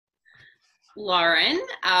Lauren.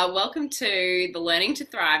 Welcome to the Learning to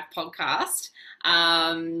Thrive podcast.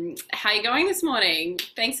 How are you going this morning?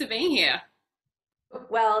 Thanks for being here.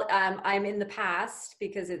 Well, I'm in the past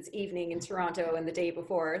because it's evening in Toronto and the day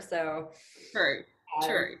before. So True,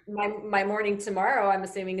 true. my morning tomorrow, I'm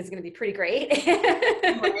assuming, is going to be pretty great.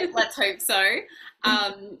 Right, let's hope so.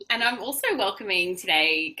 And I'm also welcoming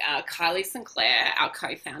today Kylie Sinclair, our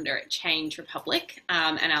co-founder at Change Republic,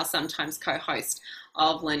 and our sometimes co-host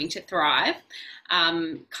of Learning to Thrive.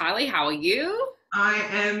 Kylie, how are you? I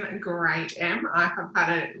am great, Em. I have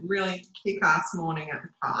had a really kick-ass morning at the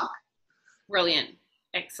park. Brilliant.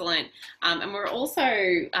 Excellent. And we're also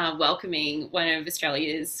welcoming one of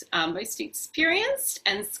Australia's most experienced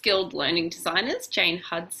and skilled learning designers, Jane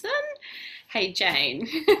Hudson. Hey, Jane.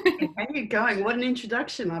 How are you going? What an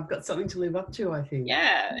introduction. I've got something to live up to, I think.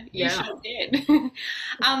 Yeah, you Yeah. sure did.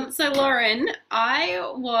 So, Lauren,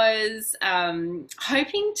 I was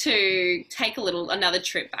hoping to take another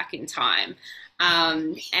trip back in time.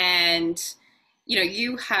 And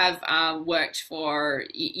you have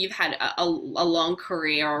you've had a long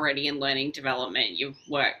career already in learning development. You've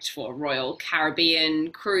worked for Royal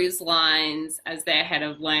Caribbean Cruise Lines as their head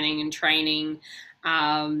of learning and training,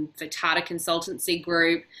 for Tata Consultancy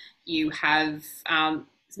Group. You have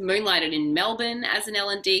moonlighted in Melbourne as an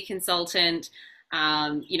L&D consultant.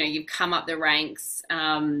 You've come up the ranks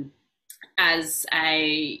as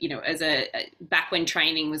back when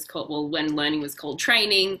training was called, well, when learning was called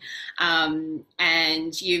training, and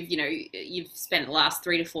you've spent the last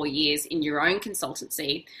 3 to 4 years in your own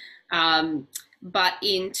consultancy. But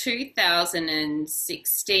in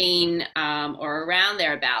 2016, or around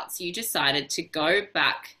thereabouts, you decided to go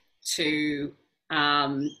back to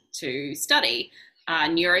study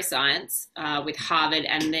neuroscience with Harvard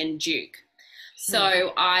and then Duke.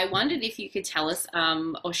 So I wondered if you could tell us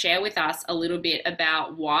or share with us a little bit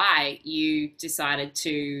about why you decided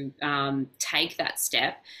to take that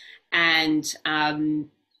step, and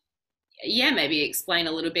maybe explain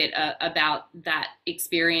a little bit about that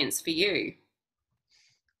experience for you.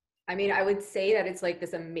 I mean, I would say that it's like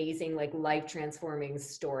this amazing, like life transforming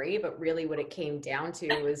story, but really what it came down to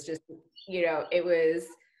was just, it was,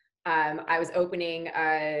 I was opening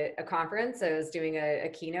a conference. I was doing a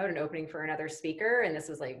keynote and opening for another speaker. And this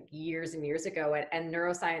was like years and years ago. And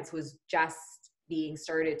neuroscience was just being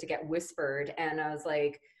started to get whispered. And I was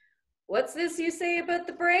like, what's this you say about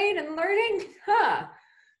the brain and learning?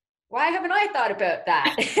 Why haven't I thought about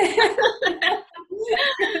that?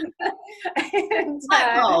 and,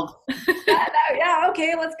 yeah,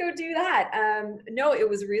 okay, let's go do that. No, it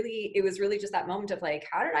was really just that moment of like,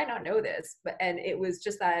 how did I not know this? And it was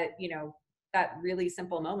just that, that really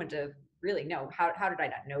simple moment of really, no, how did I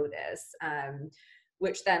not know this?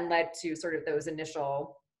 Which then led to sort of those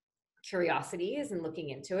initial curiosities and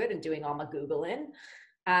looking into it and doing all my Googling.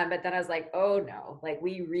 But then I was like, oh no, like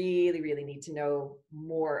we really, really need to know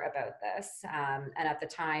more about this. And at the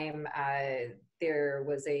time, there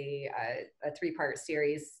was a 3-part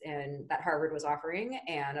series that Harvard was offering.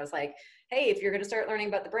 And I was like, hey, if you're going to start learning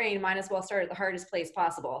about the brain, might as well start at the hardest place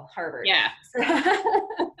possible, Harvard. Yeah.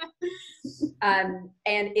 And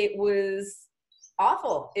it was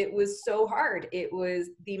awful. It was so hard. It was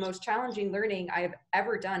the most challenging learning I've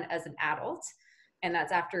ever done as an adult. And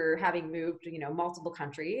that's after having moved, multiple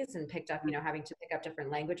countries and picked up, having to pick up different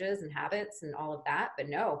languages and habits and all of that. But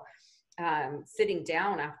no, sitting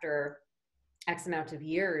down after X amount of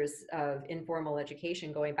years of informal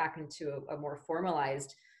education, going back into a more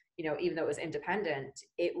formalized, even though it was independent,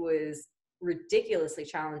 it was ridiculously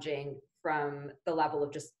challenging from the level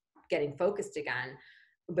of just getting focused again.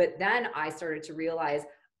 But then I started to realize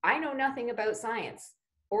I know nothing about science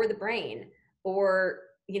or the brain or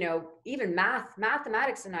even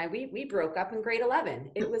mathematics, and we broke up in grade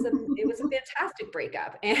 11. It was a fantastic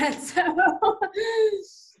breakup.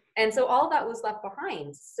 And so all that was left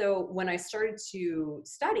behind. So when I started to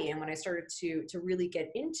study and when I started to really get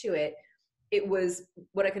into it, it was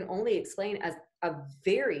what I can only explain as a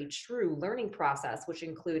very true learning process, which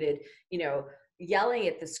included, yelling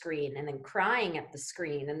at the screen and then crying at the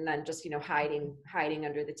screen and then just, hiding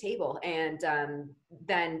under the table. And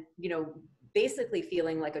then, basically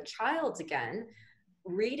feeling like a child again,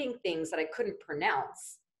 reading things that I couldn't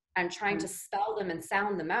pronounce and trying to spell them and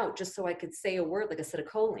sound them out just so I could say a word like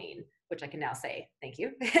acetylcholine, which I can now say. Thank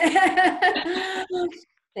you.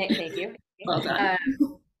 Thank you. Well done.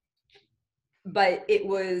 But it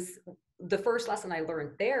was the first lesson I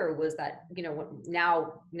learned there was that,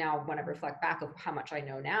 now when I reflect back of how much I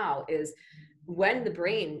know now is when the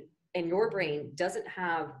brain and your brain doesn't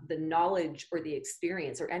have the knowledge or the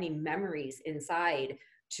experience or any memories inside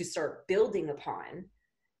to start building upon,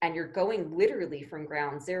 and you're going literally from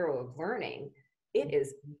ground zero of learning, it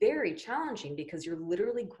is very challenging because you're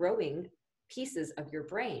literally growing pieces of your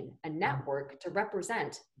brain, a network to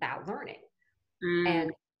represent that learning.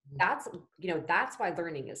 And that's, that's why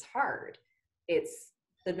learning is hard. It's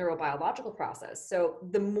the neurobiological process. So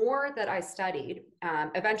the more that I studied,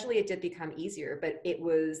 eventually it did become easier, but it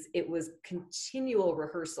was continual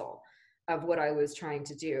rehearsal of what I was trying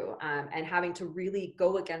to do, and having to really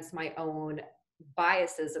go against my own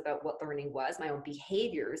biases about what learning was, my own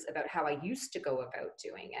behaviors about how I used to go about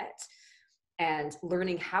doing it, and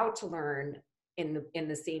learning how to learn in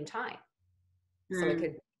the same time, so I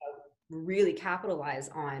could really capitalize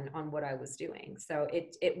on what I was doing. So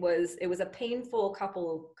it was a painful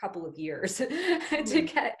couple of years to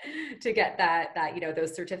get that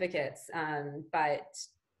those certificates, but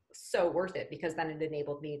so worth it, because then it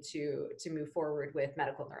enabled me to move forward with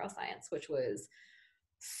medical neuroscience, which was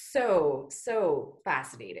so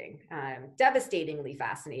fascinating, devastatingly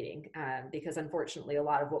fascinating, because unfortunately a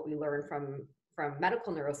lot of what we learn from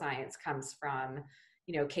medical neuroscience comes from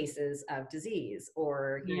cases of disease,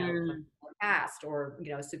 or past, or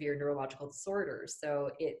severe neurological disorders.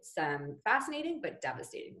 So it's fascinating, but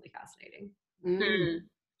devastatingly fascinating.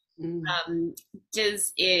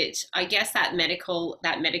 Does it, I guess that medical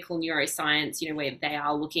neuroscience, where they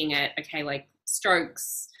are looking at, okay, like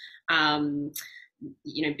strokes, big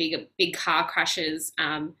car crashes,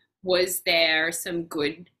 was there some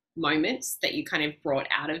good moments that you kind of brought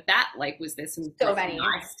out of that? Like, was there some many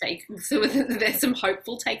nice so there's some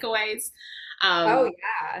hopeful takeaways? Oh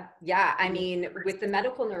yeah. I mean, with the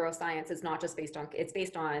medical neuroscience, it's not just based on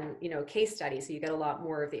case studies. So you get a lot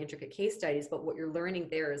more of the intricate case studies, but what you're learning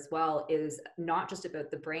there as well is not just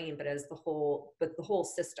about the brain, but the whole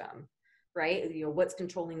system, right? What's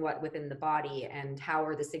controlling what within the body, and how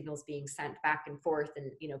are the signals being sent back and forth,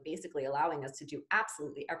 and basically allowing us to do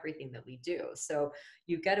absolutely everything that we do. So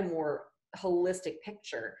you get a more holistic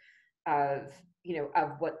picture of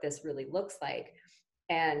what this really looks like.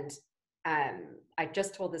 And I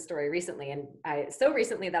just told this story recently, and so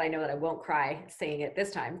recently that I know that I won't cry saying it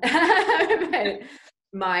this time. But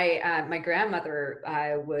my grandmother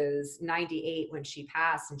was 98 when she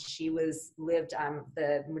passed, and she lived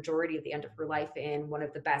the majority of the end of her life in one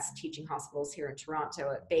of the best teaching hospitals here in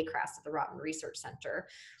Toronto, at Baycrest, at the Rotman Research Center.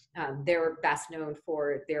 They're best known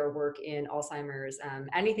for their work in Alzheimer's,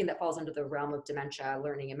 anything that falls under the realm of dementia,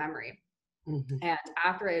 learning, and memory. And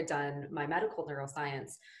after I had done my medical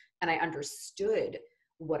neuroscience, and I understood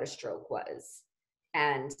what a stroke was,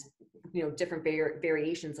 and different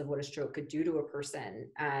variations of what a stroke could do to a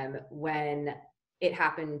person, when it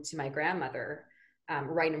happened to my grandmother,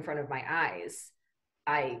 right in front of my eyes,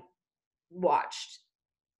 I watched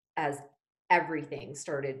as everything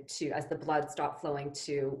started to, as the blood stopped flowing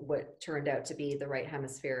to what turned out to be the right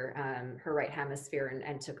hemisphere, her right hemisphere,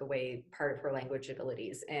 and took away part of her language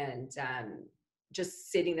abilities. And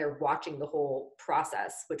just sitting there watching the whole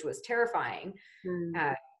process, which was terrifying.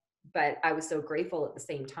 But I was so grateful at the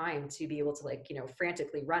same time to be able to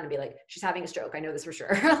frantically run and be like, she's having a stroke. I know this for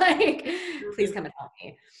sure. Like, please come and help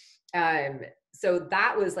me. So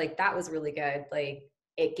that was really good. Like,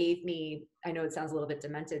 it gave me, I know it sounds a little bit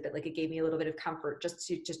demented, but it gave me a little bit of comfort just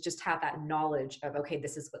to have that knowledge of, okay,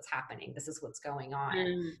 this is what's happening. This is what's going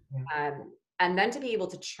on. And then to be able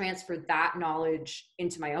to transfer that knowledge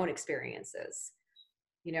into my own experiences.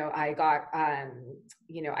 I got, I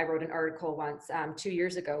wrote an article once, 2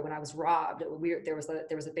 years ago, when I was robbed. There was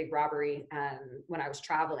a big robbery when I was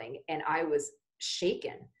traveling, and I was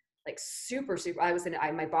shaken, like super.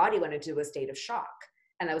 My body went into a state of shock.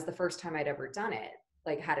 And that was the first time I'd ever done it,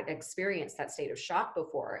 had experienced that state of shock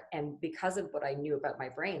before. And because of what I knew about my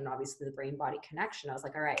brain, and obviously the brain body connection, I was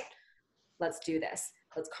like, all right, let's do this.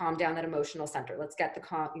 Let's calm down that emotional center. Let's get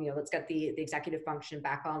the executive function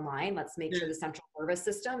back online. Let's make sure the central nervous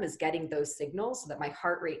system is getting those signals so that my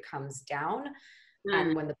heart rate comes down.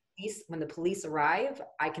 And when the police arrive,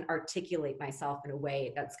 I can articulate myself in a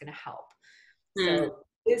way that's going to help. So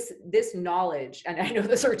this knowledge, and I know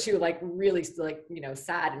those are two really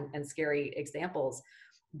sad and scary examples,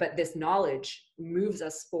 but this knowledge moves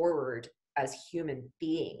us forward as human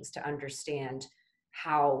beings to understand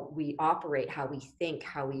how we operate, how we think,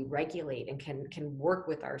 how we regulate, and can work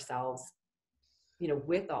with ourselves,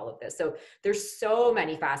 with all of this. So there's so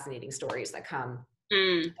many fascinating stories that come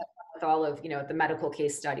with all of, the medical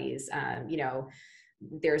case studies.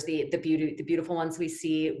 There's the beautiful ones we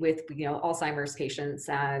see with, Alzheimer's patients,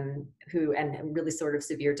 who, and really sort of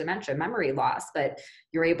severe dementia, memory loss, but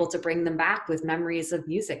you're able to bring them back with memories of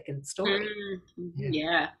music and story.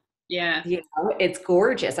 Yeah. You know, it's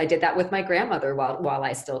gorgeous. I did that with my grandmother while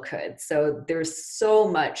I still could. So there's so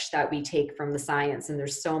much that we take from the science, and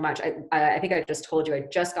there's so much. I think I just told you, I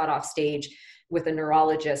just got off stage with a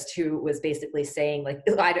neurologist who was basically saying, like,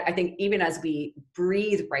 I think even as we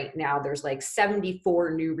breathe right now, there's like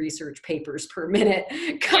 74 new research papers per minute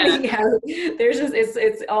coming out. There's just,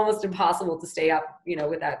 it's almost impossible to stay up, you know,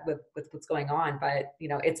 with that, with what's going on, but you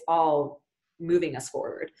know, it's all moving us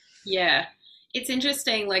forward. Yeah. It's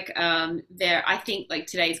interesting, like I think like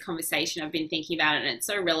today's conversation, I've been thinking about it, and it's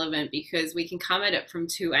so relevant because we can come at it from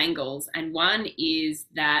two angles. And one is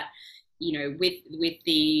that, you know, with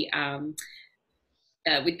the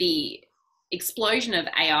explosion of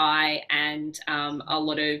AI and a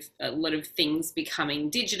lot of things becoming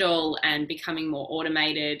digital and becoming more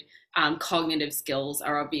automated, cognitive skills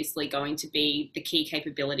are obviously going to be the key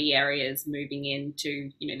capability areas moving into,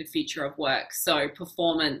 you know, the future of work. So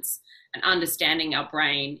performance and understanding our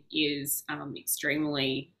brain is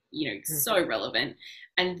extremely, you know, so relevant.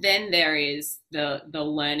 And then there is the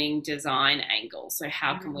learning design angle. So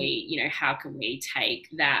how can we take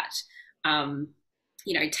that,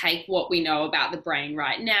 you know, take what we know about the brain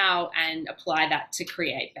right now and apply that to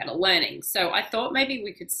create better learning. So I thought maybe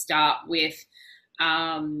we could start with,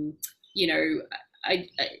 you know,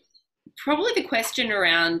 probably the question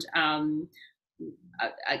around,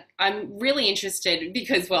 I'm really interested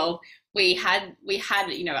because, well, we had,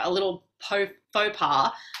 you know, a little faux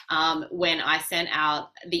pas when I sent out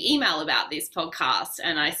the email about this podcast,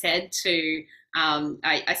 and I said to,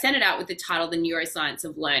 I sent it out with the title, The Neuroscience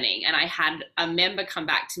of Learning, and I had a member come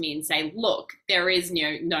back to me and say, look, there is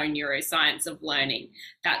no neuroscience of learning.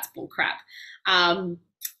 That's bullcrap. And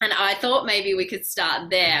I thought maybe we could start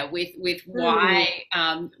there with why,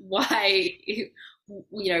 you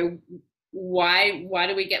know, why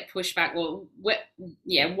do we get pushback? Well, why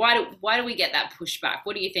do we get that pushback?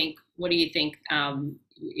 What do you think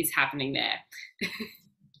is happening there?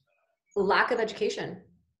 Lack of education.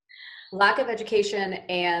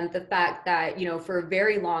 And the fact that, you know, for a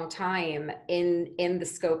very long time in the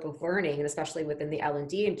scope of learning, and especially within the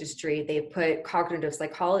L&D industry, they've put cognitive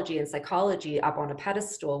psychology and psychology up on a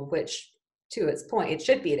pedestal, which, to its point, it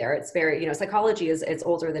should be there. It's very, you know, psychology it's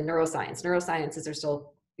older than neuroscience. Neurosciences are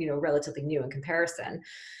still, you know, relatively new in comparison.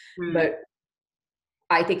 But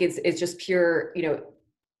I think it's just pure, you know,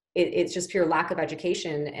 it's just pure lack of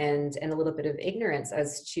education and a little bit of ignorance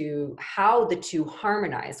as to how the two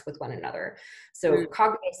harmonize with one another. So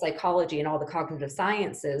cognitive psychology and all the cognitive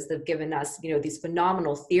sciences, they've given us, you know, these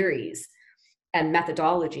phenomenal theories and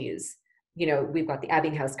methodologies. You know, we've got the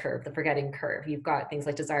Ebbinghaus curve, the forgetting curve. You've got things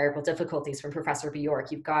like desirable difficulties from Professor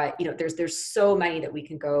Bjork. You've got, you know, there's so many that we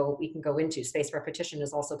can go into. Spaced repetition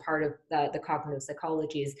is also part of the cognitive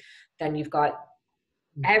psychologies. Then you've got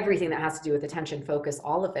everything that has to do with attention, focus,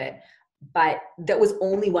 all of it. But that was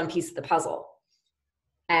only one piece of the puzzle.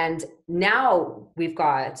 And now we've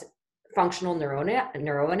got functional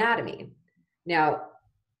neuroanatomy. Now,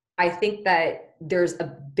 I think that there's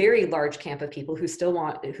a very large camp of people who still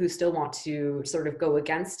want to sort of go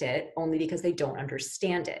against it only because they don't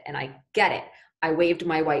understand it. And I get it. I waved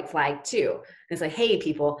my white flag too. And it's like, hey,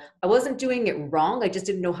 people, I wasn't doing it wrong. I just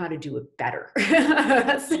didn't know how to do it better.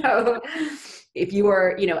 So if you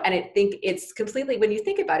are, you know, and I think it's completely, when you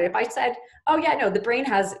think about it, if I said, oh yeah, no, the brain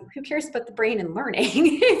has, who cares about the brain and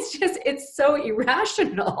learning? It's so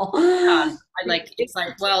irrational. It's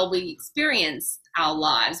like, well, we experience our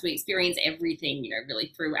lives, we experience everything, you know,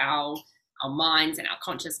 really through our minds and our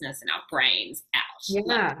consciousness and our brains out.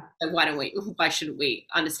 Yeah. So why shouldn't we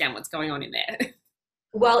understand what's going on in there?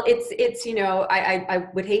 Well, it's, you know, I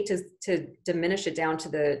would hate to diminish it down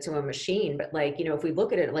to a machine, but like, you know, if we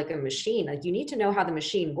look at it like a machine, like you need to know how the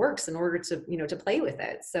machine works in order to, you know, to play with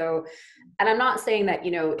it. So, and I'm not saying that,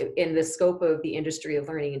 you know, in the scope of the industry of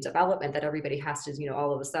learning and development that everybody has to, you know,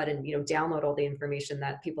 all of a sudden, you know, download all the information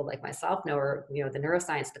that people like myself know, or, you know, the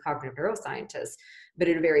neuroscience, the cognitive neuroscientists, but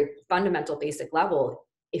at a very fundamental basic level,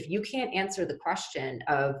 if you can't answer the question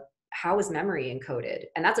of how is memory encoded,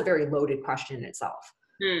 and that's a very loaded question in itself.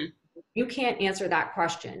 You can't answer that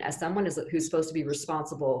question as someone who's supposed to be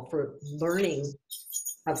responsible for learning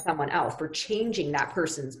of someone else, for changing that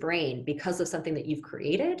person's brain because of something that you've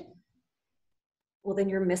created. Well, then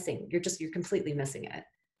you're you're completely missing it.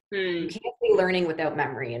 You can't be learning without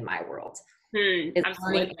memory in my world. It's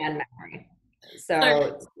learning and memory.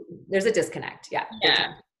 So there's a disconnect. Yeah.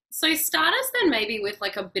 So start us then maybe with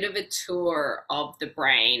like a bit of a tour of the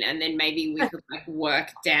brain, and then maybe we could like work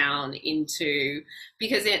down into,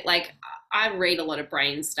 because it, like, I read a lot of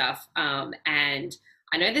brain stuff, and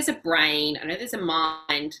I know there's a brain, I know there's a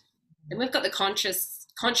mind, then we've got the conscious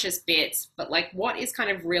conscious bits, but like what is kind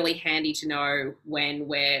of really handy to know when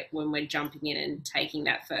we're jumping in and taking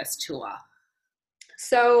that first tour?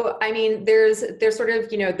 So, I mean, there's sort of,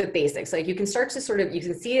 the basics. Like you can start to you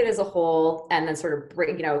can see it as a whole and then sort of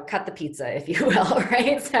break, cut the pizza, if you will,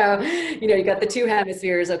 right? So, you got the two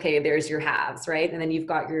hemispheres. Okay, there's your halves, right? And then you've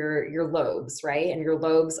got your lobes, right? And your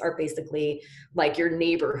lobes are basically like your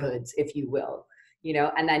neighborhoods, if you will.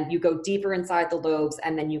 And then you go deeper inside the lobes,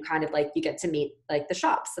 and then you kind of like, you get to meet like the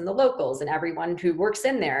shops and the locals and everyone who works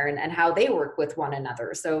in there and how they work with one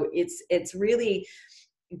another. So it's really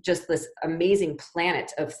just this amazing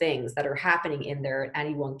planet of things that are happening in there at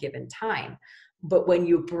any one given time. But when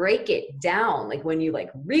you break it down, like when you like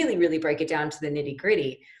really, really break it down to the nitty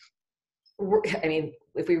gritty, I mean,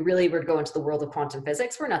 if we really were to go into the world of quantum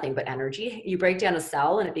physics, we're nothing but energy. You break down a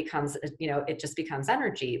cell and it becomes, it just becomes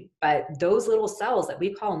energy. But those little cells that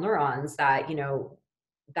we call neurons that,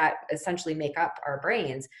 that essentially make up our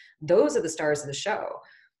brains, those are the stars of the show.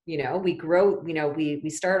 We grow, we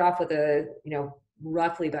start off with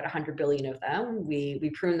roughly about 100 billion of them.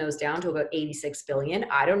 We prune those down to about 86 billion.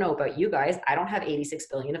 I don't know about you guys. I don't have 86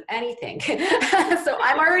 billion of anything. So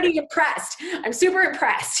I'm already impressed. I'm super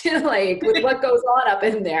impressed like with what goes on up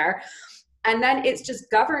in there. And then it's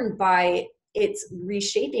just governed by its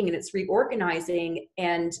reshaping and its reorganizing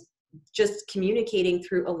and just communicating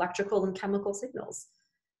through electrical and chemical signals.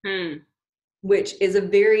 Which is a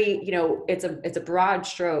very, it's a broad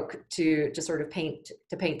stroke to sort of paint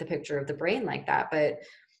the picture of the brain like that. But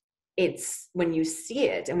it's when you see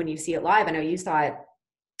it and when you see it live, I know you saw it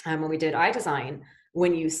when we did iDesign,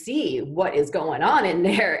 when you see what is going on in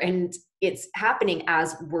there, and it's happening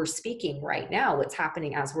as we're speaking right now, it's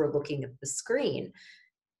happening as we're looking at the screen.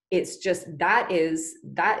 It's just, that is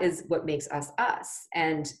what makes us us.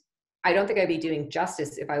 And I don't think I'd be doing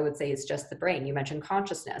justice if I would say it's just the brain. You mentioned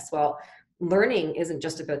consciousness. Well, learning isn't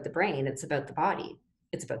just about the brain, it's about the body,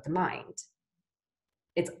 it's about the mind.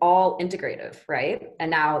 It's all integrative, right? And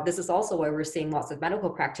now this is also why we're seeing lots of medical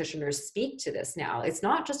practitioners speak to this now. It's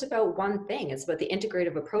not just about one thing, it's about the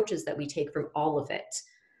integrative approaches that we take from all of it.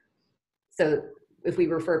 So if we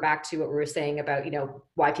refer back to what we were saying about,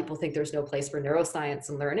 why people think there's no place for neuroscience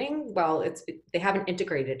and learning, well, they haven't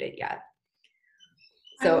integrated it yet.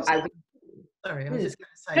 So I was just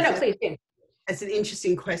going to say, please. It's an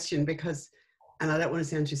interesting question because, and I don't want to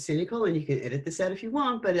sound too cynical, and you can edit this out if you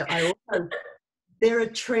want, but there are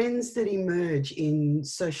trends that emerge in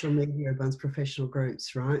social media amongst professional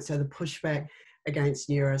groups, right? So the pushback against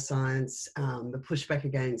neuroscience, the pushback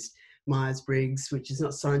against Myers-Briggs, which is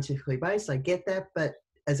not scientifically based, I get that, but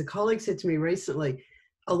as a colleague said to me recently,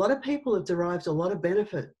 a lot of people have derived a lot of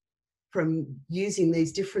benefit from using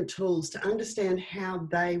these different tools to understand how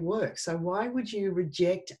they work. So why would you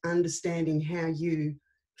reject understanding how you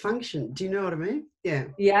function? Do you know what I mean?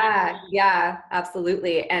 Yeah,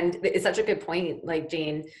 absolutely. And it's such a good point, like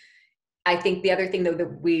Jane. I think the other thing though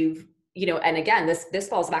that we've, and again, this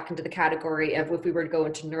falls back into the category of if we were to go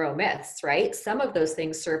into neuromyths, right? Some of those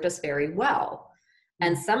things served us very well.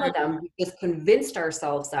 And some of them we just convinced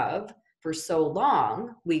ourselves of for so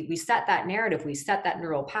long, we set that narrative, we set that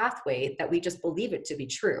neural pathway that we just believe it to be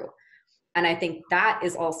true. And I think that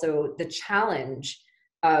is also the challenge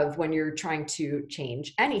of when you're trying to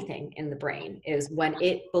change anything in the brain, is when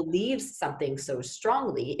it believes something so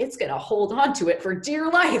strongly, it's going to hold on to it for dear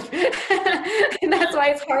life. And that's why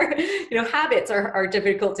it's hard. Habits are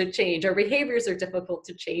difficult to change. Our behaviors are difficult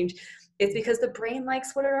to change. It's because the brain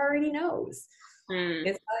likes what it already knows.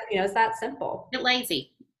 It's that simple. Bit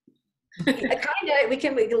lazy. We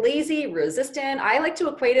can be lazy, resistant. I like to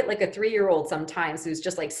equate it like a 3-year-old sometimes who's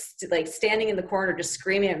just like standing in the corner just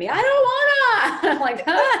screaming at me, I don't wanna. I'm like,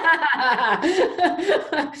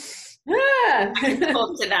 I can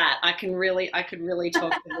talk to that. I could really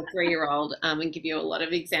talk to the 3-year-old and give you a lot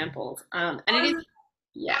of examples. And it is,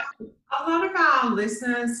 yeah. A lot of our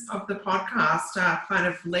listeners of the podcast are kind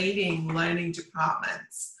of leading learning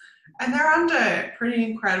departments, and they're under pretty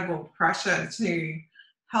incredible pressure to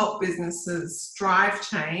help businesses drive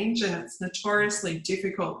change, and it's notoriously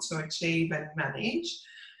difficult to achieve and manage.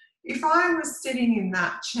 If I was sitting in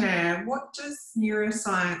that chair, what does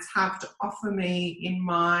neuroscience have to offer me in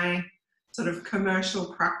my sort of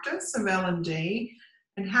commercial practice of L&D,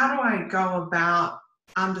 and how do I go about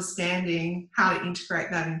understanding how to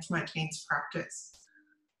integrate that into my team's practice?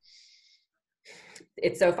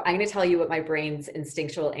 I'm going to tell you what my brain's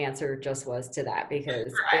instinctual answer just was to that,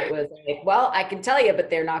 because it was like, well, I can tell you, but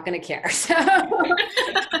they're not going to care. So,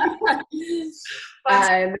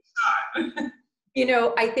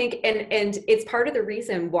 I think, and it's part of the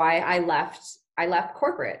reason why I left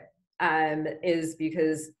corporate, is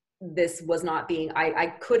because this was not being,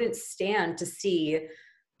 I couldn't stand to see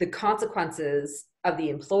the consequences of the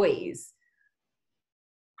employees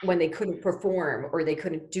when they couldn't perform or they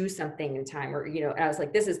couldn't do something in time, or, you know, I was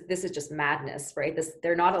like, this is just madness, right?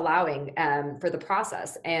 They're not allowing for the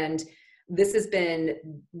process. And this has been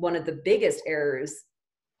one of the biggest errors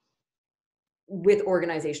with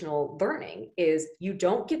organizational learning, is you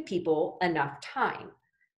don't give people enough time.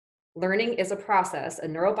 Learning is a process, a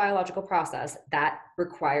neurobiological process that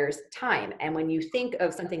requires time. And when you think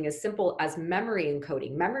of something as simple as memory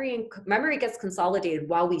encoding, memory gets consolidated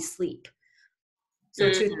while we sleep. So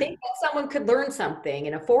to think that someone could learn something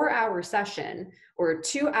in a 4-hour session or a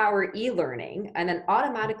 2-hour e-learning and then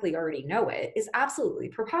automatically already know it is absolutely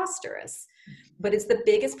preposterous. But it's the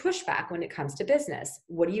biggest pushback when it comes to business.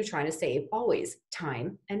 What are you trying to save? Always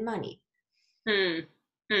time and money.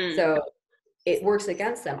 So it works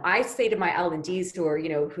against them. I say to my L&Ds who are, you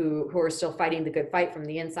know, who are still fighting the good fight from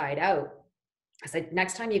the inside out, I said,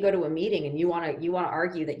 next time you go to a meeting and you want to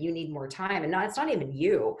argue that you need more time, and it's not even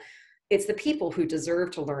you, it's the people who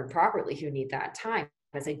deserve to learn properly who need that time.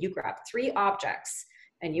 I said, you grab 3 objects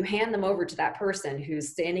and you hand them over to that person who's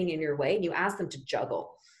standing in your way and you ask them to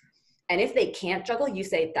juggle. And if they can't juggle, you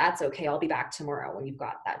say, that's okay, I'll be back tomorrow when you've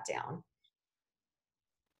got that down.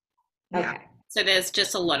 Okay. Yeah. So there's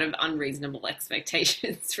just a lot of unreasonable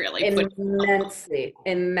expectations, really. Immensely.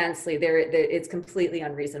 It's completely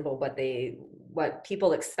unreasonable what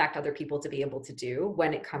people expect other people to be able to do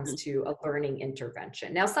when it comes to a learning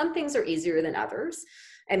intervention. Now, some things are easier than others,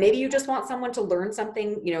 and maybe you just want someone to learn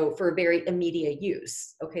something, you know, for very immediate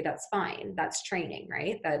use. Okay, that's fine. That's training,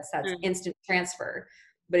 right? That's instant transfer.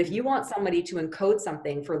 But if you want somebody to encode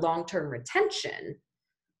something for long-term retention,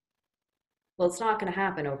 well, it's not going to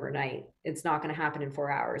happen overnight. It's not going to happen in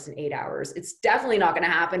 4 hours and 8 hours. It's definitely not going to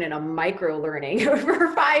happen in a micro learning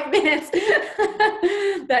for 5 minutes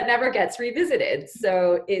that never gets revisited.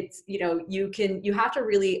 So it's, you know, you have to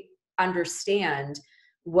really understand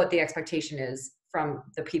what the expectation is from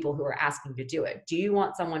the people who are asking to do it. Do you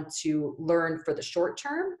want someone to learn for the short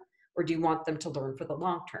term, or do you want them to learn for the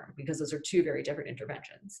long term? Because those are 2 very different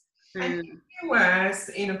interventions. And if you were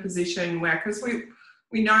in a position where, because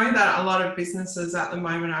we know that a lot of businesses at the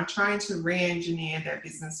moment are trying to re-engineer their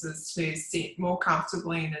businesses to sit more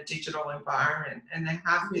comfortably in a digital environment, and they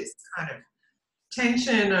have this kind of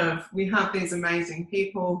tension of, we have these amazing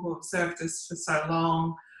people who have served us for so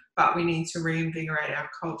long, but we need to reinvigorate our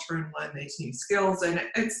culture and learn these new skills. And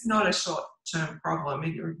it's not a short-term problem.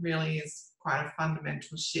 It really is quite a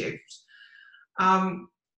fundamental shift.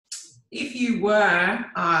 If you were,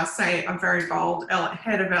 say, a very bold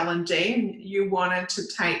head of L&D and you wanted to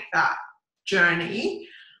take that journey,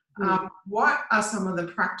 what are some of the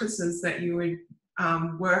practices that you would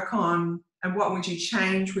work on, and what would you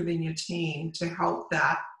change within your team to help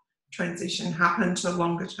that transition happen to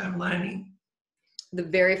longer term learning? The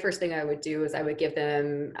very first thing I would do is I would give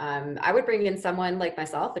them, I would bring in someone like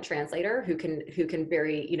myself, a translator who can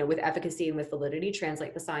very, you know, with efficacy and with validity,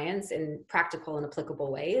 translate the science in practical and applicable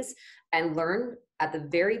ways, and learn at the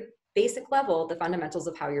very basic level, the fundamentals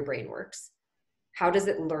of how your brain works. How does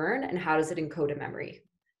it learn and how does it encode a memory?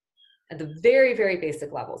 At the very, very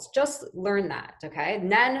basic levels, just learn that, okay? And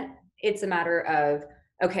then it's a matter of,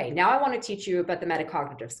 okay, now I want to teach you about the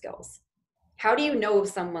metacognitive skills. How do you know if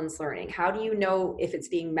someone's learning? How do you know if it's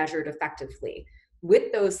being measured effectively?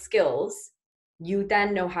 With those skills, you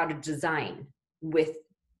then know how to design with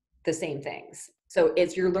the same things. So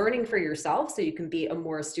it's you're learning for yourself so you can be a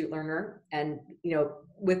more astute learner. And, you know,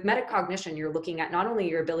 with metacognition, you're looking at not only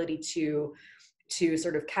your ability to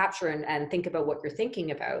sort of capture and think about what you're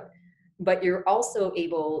thinking about, but you're also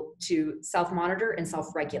able to self-monitor and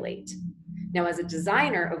self-regulate. Now, as a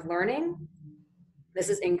designer of learning, this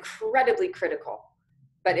is incredibly critical,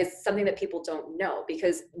 but it's something that people don't know,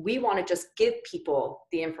 because we want to just give people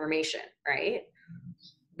the information, right?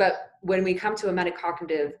 But when we come to a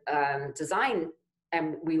metacognitive design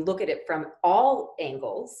and we look at it from all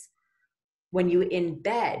angles, when you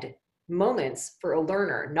embed moments for a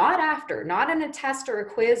learner, not after, not in a test or a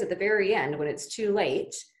quiz at the very end when it's too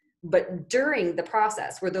late, but during the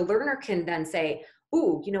process where the learner can then say,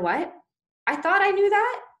 ooh, you know what? I thought I knew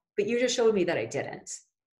that, but you just showed me that I didn't.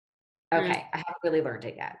 Okay, I haven't really learned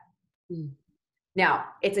it yet. Now,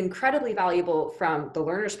 it's incredibly valuable from the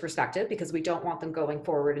learner's perspective, because we don't want them going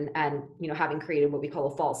forward and you know, having created what we call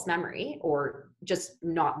a false memory, or just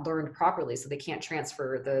not learned properly so they can't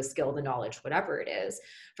transfer the skill, the knowledge, whatever it is.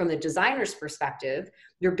 From the designer's perspective,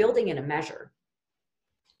 you're building in a measure,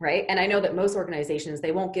 right? And I know that most organizations,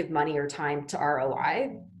 they won't give money or time to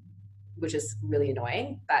ROI, which is really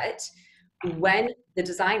annoying, but when the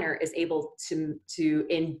designer is able to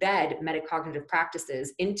embed metacognitive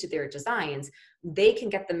practices into their designs, they can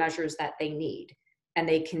get the measures that they need. And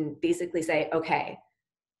they can basically say, okay,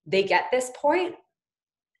 they get this point,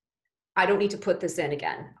 I don't need to put this in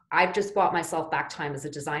again. I've just bought myself back time as a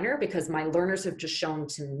designer because my learners have just shown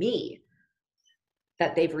to me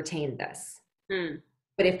that they've retained this.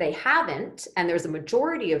 But if they haven't, and there's a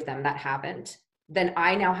majority of them that haven't, then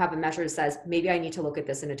I now have a measure that says, maybe I need to look at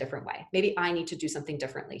this in a different way. Maybe I need to do something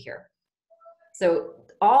differently here. So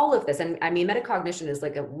all of this, and I mean, metacognition is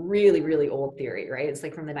like a really, really old theory, right? It's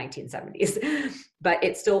like from the 1970s, but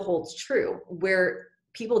it still holds true. Where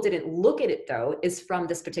people didn't look at it though, is from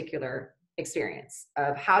this particular experience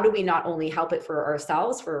of how do we not only help it for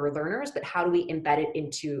ourselves, for our learners, but how do we embed it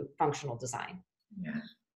into functional design? Yeah.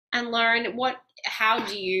 And Lauren, how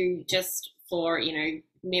do you, just for,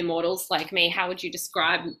 mere mortals like me, how would you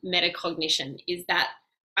describe metacognition? Is that,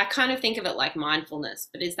 I kind of think of it like mindfulness,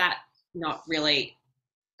 but is that not really,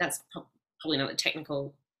 that's probably not a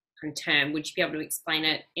technical term. Would you be able to explain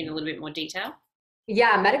it in a little bit more detail?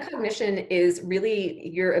 Yeah, metacognition is really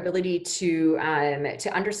your ability to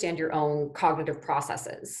understand your own cognitive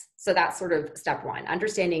processes. So that's sort of step one,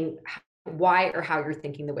 understanding why or how you're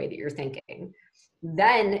thinking the way that you're thinking.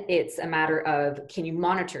 Then it's a matter of, can you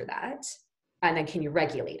monitor that? And then can you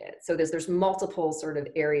regulate it? So there's multiple sort of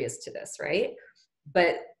areas to this, right?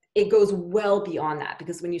 But it goes well beyond that,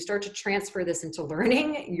 because when you start to transfer this into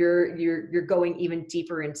learning, you're going even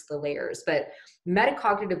deeper into the layers. But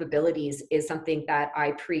metacognitive abilities is something that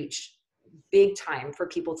I preach big time for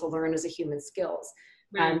people to learn as a human skills.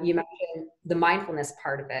 You mentioned the mindfulness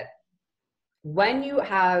part of it. When you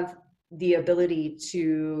have the ability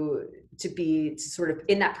to be sort of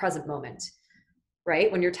in that present moment,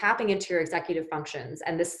 right? When you're tapping into your executive functions,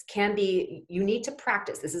 and this can be, you need to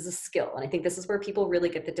practice. This is a skill. And I think this is where people really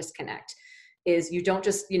get the disconnect, is you don't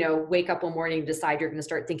just, wake up one morning and decide you're going to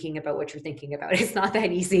start thinking about what you're thinking about. It's not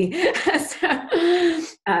that easy. It's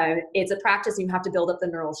a practice. You have to build up the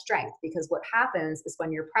neural strength, because what happens is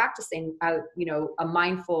when you're practicing, a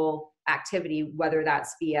mindful activity, whether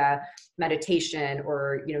that's via meditation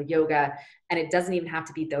or, yoga, and it doesn't even have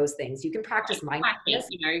to be those things. You can practice mindfulness.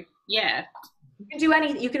 Yeah. You can do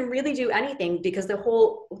anything. You can really do anything, because the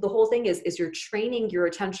whole thing is you're training your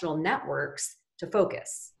attentional networks to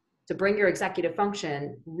focus, to bring your executive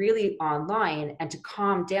function really online, and to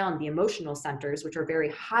calm down the emotional centers, which are very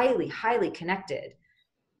highly, highly connected.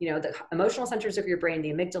 The emotional centers of your brain, the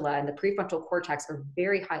amygdala and the prefrontal cortex, are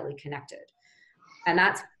very highly connected. And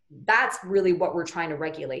that's really what we're trying to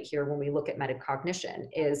regulate here when we look at metacognition,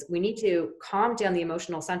 is we need to calm down the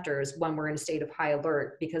emotional centers when we're in a state of high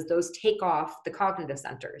alert, because those take off the cognitive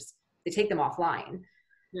centers. They take them offline.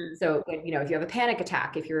 So, if you have a panic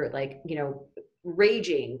attack, if you're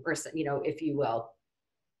raging, or, if you will,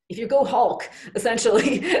 if you go Hulk,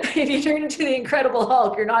 essentially, if you turn into the Incredible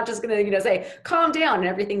Hulk, you're not just going to, say, calm down and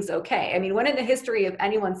everything's okay. I mean, when in the history of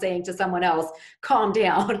anyone saying to someone else, calm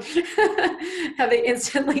down, have they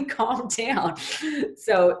instantly calmed down?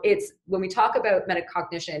 So it's, when we talk about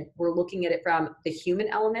metacognition, we're looking at it from the human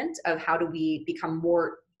element of how do we become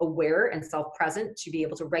more aware and self-present to be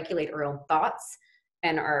able to regulate our own thoughts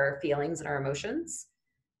and our feelings and our emotions.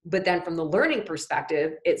 But then from the learning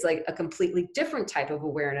perspective, it's like a completely different type of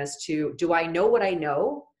awareness to, do I know what I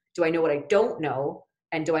know? Do I know what I don't know?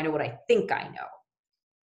 And do I know what I think I know?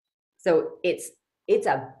 So it's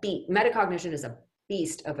a beat. Metacognition is a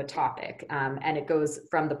beast of a topic. And it goes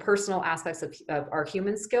from the personal aspects of our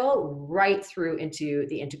human skill right through into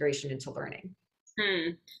the integration into learning.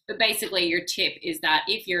 But basically your tip is that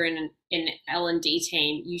if you're in an L&D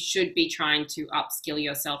team, you should be trying to upskill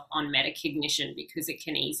yourself on metacognition, because it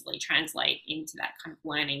can easily translate into that kind of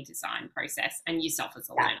learning design process and yourself as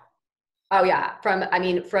a learner. Oh yeah. From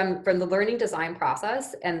the learning design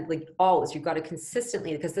process, and like always, you've got to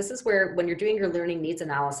consistently, because this is where, when you're doing your learning needs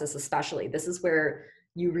analysis, especially, this is where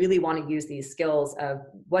you really want to use these skills of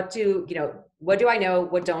what do I know?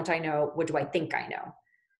 What don't I know? What do I think I know?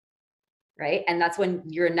 Right. And that's when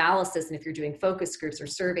your analysis, and if you're doing focus groups or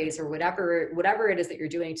surveys or whatever it is that you're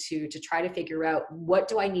doing to try to figure out, what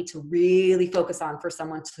do I need to really focus on for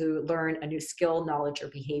someone to learn a new skill, knowledge, or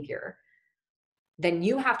behavior, then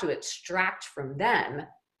you have to extract from them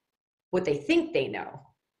what they think they know.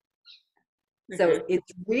 So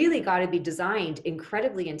it's really got to be designed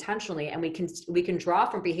incredibly intentionally. And we can draw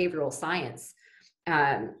from behavioral science,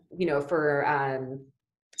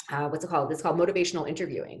 what's it called? It's called motivational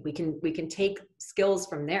interviewing. We can take skills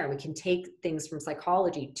from there. We can take things from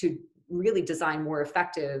psychology to really design more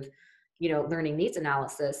effective, learning needs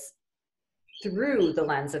analysis through the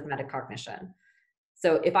lens of metacognition.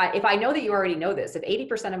 So if I know that you already know this, if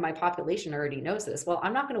 80% of my population already knows this, well,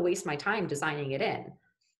 I'm not going to waste my time designing it in.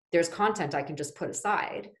 There's content I can just put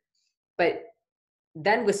aside. But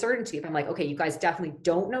then with certainty, if I'm like, okay, you guys definitely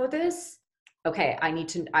don't know this, okay,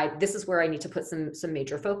 this is where I need to put some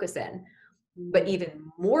major focus in. But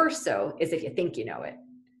even more so is if you think you know it.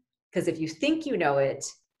 Because if you think you know it,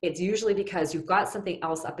 it's usually because you've got something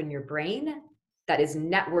else up in your brain that is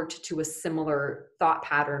networked to a similar thought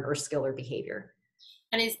pattern or skill or behavior.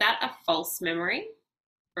 And is that a false memory?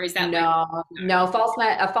 Or is that no, a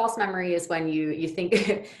false memory is when you think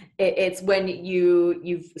it's when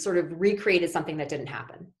you've sort of recreated something that didn't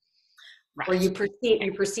happen. Right. Or you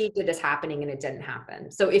perceived it as happening and it didn't happen.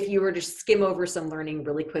 So if you were to skim over some learning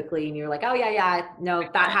really quickly and you're like, oh yeah, no,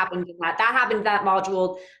 that happened in that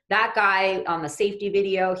module, that guy on the safety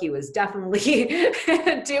video, he was definitely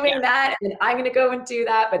doing that, and I'm going to go and do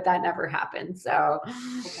that, but that never happened. So,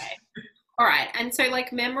 okay. All right. And so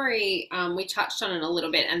like memory, we touched on it a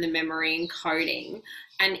little bit, and the memory encoding,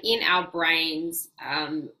 and in our brains,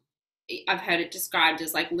 I've heard it described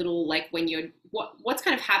as like little, like when you're, what's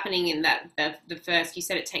kind of happening in that, the first, you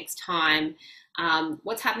said it takes time.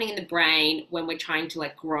 What's happening in the brain when we're trying to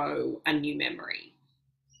like grow a new memory?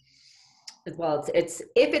 Well, if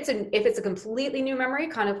it's a completely new memory,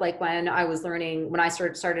 kind of like when I was learning, when I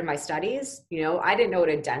started my studies, I didn't know what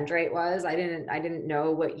a dendrite was. I didn't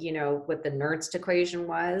know what the Nernst equation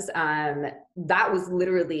was. That was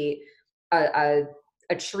literally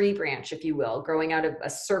a tree branch, if you will, growing out of a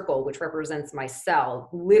circle, which represents my cell,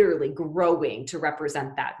 literally growing to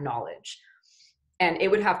represent that knowledge. And it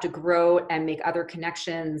would have to grow and make other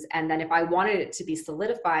connections. And then if I wanted it to be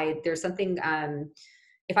solidified, there's something,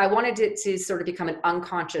 if I wanted it to sort of become an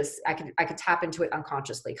unconscious, I could tap into it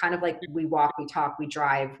unconsciously, kind of like we walk, we talk, we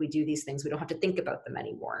drive, we do these things. We don't have to think about them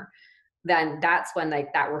anymore. Then that's when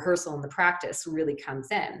like that rehearsal and the practice really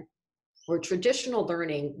comes in. Where traditional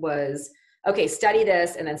learning was, okay, study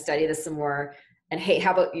this and then study this some more. And hey,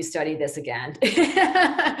 how about you study this again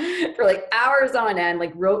for like hours on end,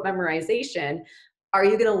 like rote memorization. Are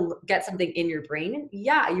you going to get something in your brain?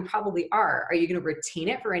 Yeah, you probably are. Are you going to retain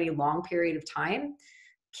it for any long period of time?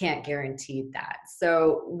 Can't guarantee that.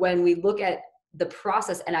 So when we look at the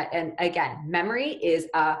process, and again, memory is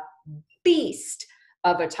a beast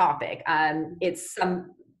of a topic.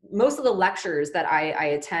 Most of the lectures that I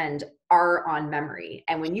attend are on memory.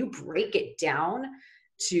 And when you break it down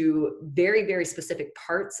to very, very specific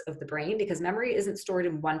parts of the brain, because memory isn't stored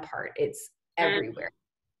in one part, it's everywhere.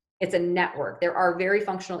 It's a network. There are very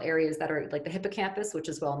functional areas that are like the hippocampus, which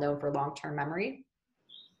is well known for long-term memory.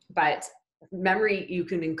 But memory, you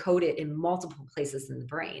can encode it in multiple places in the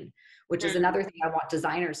brain, which is another thing I want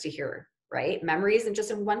designers to hear, right? Memory isn't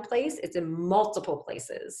just in one place, it's in multiple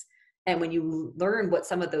places. And when you learn what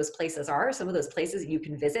some of those places are, some of those places you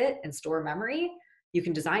can visit and store memory, you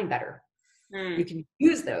can design better. You can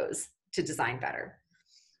use those to design better.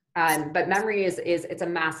 But memory it's a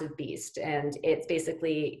massive beast. And it's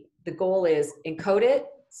basically, the goal is encode it,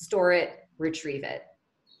 store it, retrieve it.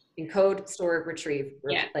 Encode, store, retrieve,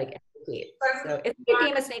 like repeat. So it's a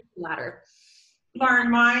game of snake and ladder. Lauren,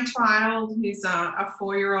 my child, who's a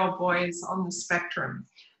 4-year-old boy, is on the spectrum.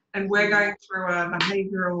 And we're going through a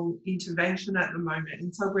behavioural intervention at the moment.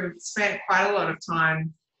 And so we've spent quite a lot of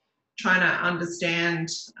time trying to understand,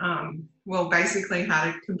 basically how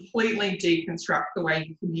to completely deconstruct the way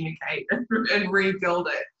you communicate and rebuild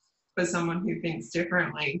it for someone who thinks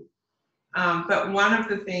differently. But one of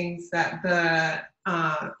the things that the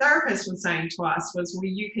therapist was saying to us was,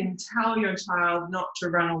 well, you can tell your child not to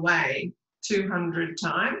run away 200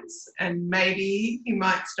 times and maybe he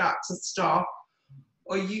might start to stop.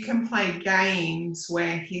 Or you can play games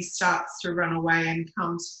where he starts to run away and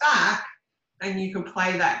comes back, and you can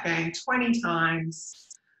play that game 20 times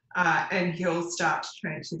and he'll start to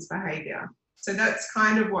change his behavior. So that's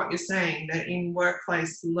kind of what you're saying, that in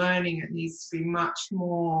workplace learning, it needs to be much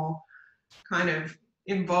more kind of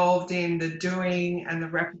involved in the doing and the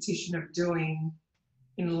repetition of doing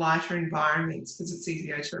in lighter environments, because it's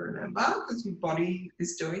easier to remember because your body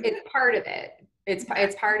is doing it. It's part of it. It's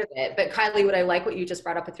part of it. But Kylie, what I like what you just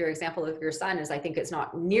brought up with your example of your son is, I think it's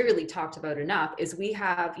not nearly talked about enough, is we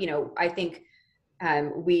have, I think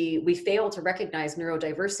we fail to recognize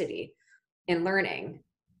neurodiversity in learning.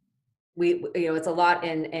 It's a lot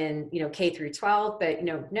in K through 12, but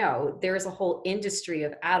no, there's a whole industry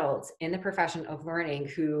of adults in the profession of learning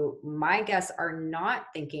who, my guess, are not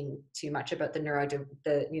thinking too much about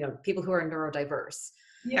the people who are neurodiverse.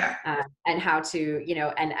 Yeah. And how to,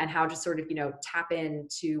 and how to sort of, tap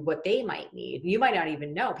into what they might need. You might not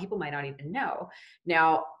even know, people might not even know.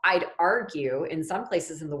 Now, I'd argue in some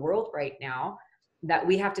places in the world right now, that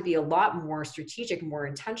we have to be a lot more strategic, more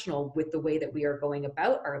intentional with the way that we are going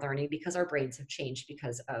about our learning, because our brains have changed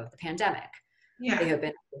because of the pandemic. They have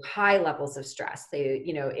been high levels of stress.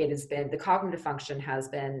 It has been, the cognitive function has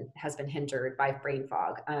been hindered by brain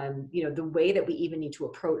fog. The way that we even need to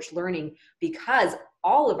approach learning, because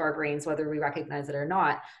all of our brains, whether we recognize it or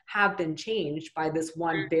not, have been changed by this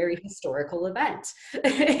one very historical event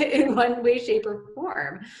in one way, shape, or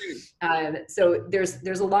form. So there's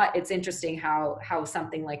a lot. It's interesting how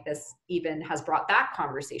something like this even has brought that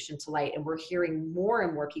conversation to light, and we're hearing more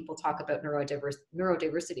and more people talk about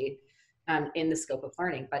neurodiversity in the scope of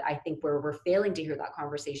learning. But I think where we're failing to hear that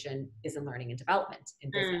conversation is in learning and development in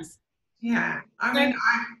business. Yeah, I mean,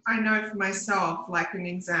 I know for myself, like an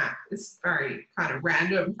example, it's very kind of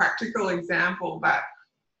random, practical example, but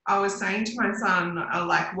I was saying to my son,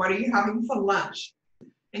 like, what are you having for lunch?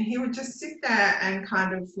 And he would just sit there and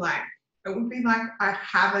kind of like, it would be like I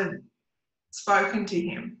haven't spoken to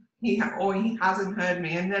him, or he hasn't heard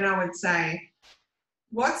me. And then I would say,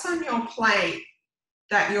 what's on your plate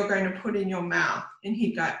that you're going to put in your mouth? And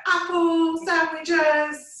he'd go, apples,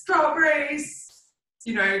 sandwiches, strawberries,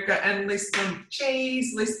 and list them,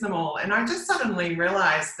 cheese, list them all. And I just suddenly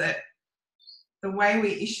realized that the way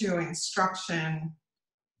we issue instruction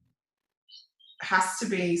has to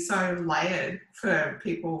be so layered for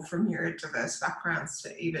people from neurodiverse backgrounds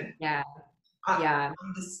to even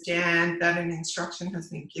understand that an instruction has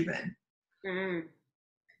been given. I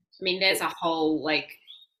mean, there's a whole, like,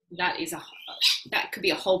 that could be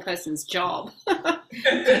a whole person's job.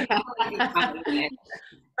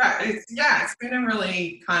 But it's been a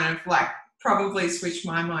really kind of like probably switched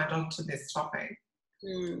my mind onto this topic.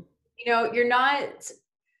 We're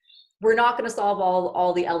not going to solve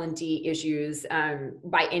all the L&D issues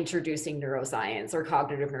by introducing neuroscience or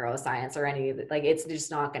cognitive neuroscience or any of it. Like, it's just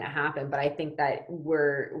not going to happen. But I think that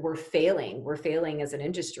we're failing as an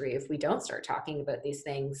industry if we don't start talking about these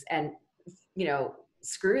things. And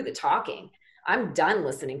screw the talking. I'm done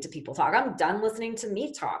listening to people talk. I'm done listening to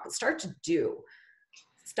me talk. Start to do.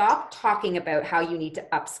 Stop talking about how you need to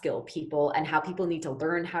upskill people and how people need to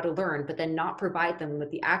learn how to learn, but then not provide them with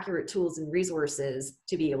the accurate tools and resources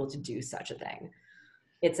to be able to do such a thing.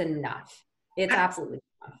 It's enough. It's absolutely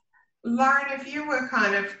enough. Lauren, if you were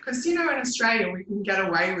kind of, because in Australia we can get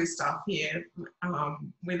away with stuff here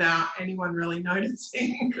without anyone really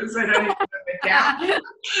noticing, because they don't even know the gap.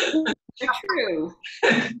 True.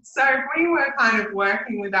 So if we were kind of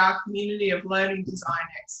working with our community of learning design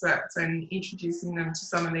experts and introducing them to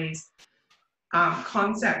some of these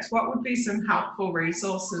concepts, what would be some helpful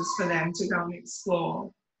resources for them to go and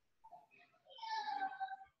explore?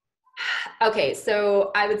 Okay,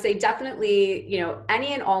 so I would say definitely, any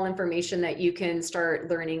and all information that you can start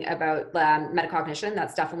learning about metacognition,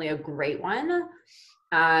 that's definitely a great one.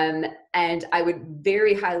 And I would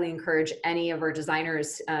very highly encourage any of our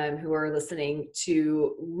designers who are listening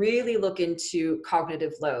to really look into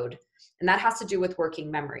cognitive load. And that has to do with working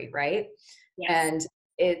memory, right? Yes. And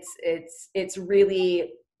it's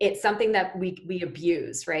really something that we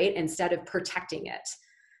abuse, right? Instead of protecting it.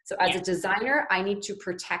 So as a designer, I need to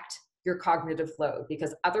protect your cognitive load,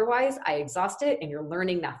 because otherwise I exhaust it and you're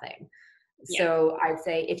learning nothing. So I'd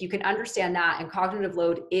say if you can understand that, and cognitive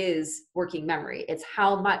load is working memory, it's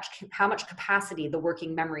how much capacity the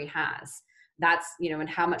working memory has. That's, and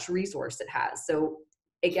how much resource it has. So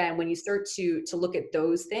again, when you start to look at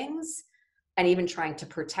those things and even trying to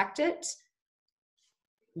protect it,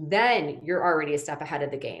 then you're already a step ahead of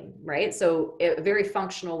the game, right? So a very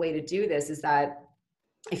functional way to do this is that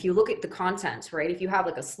if you look at the content, right? If you have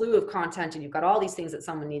like a slew of content and you've got all these things that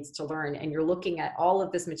someone needs to learn, and you're looking at all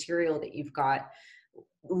of this material that you've got,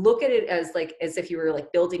 look at it as if you were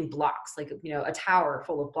like building blocks, like, a tower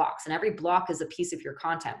full of blocks, and every block is a piece of your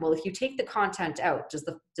content. Well, if you take the content out, does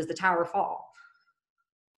the tower fall?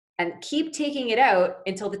 And keep taking it out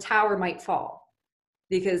until the tower might fall.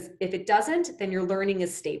 Because if it doesn't, then your learning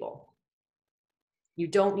is stable. You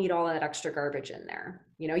don't need all that extra garbage in there.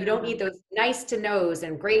 You don't need those nice to knows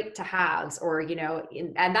and great to haves, or,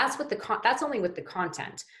 and that's that's only with the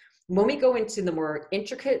content. When we go into the more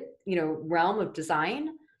intricate, realm of design,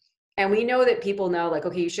 and we know that people know, like,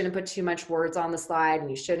 okay, you shouldn't put too much words on the slide,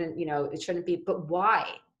 and you shouldn't, it shouldn't be, but why?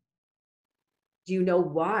 Do you know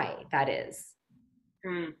why that is?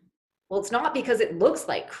 Well, it's not because it looks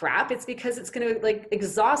like crap. It's because it's going to like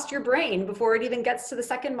exhaust your brain before it even gets to the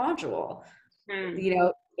second module.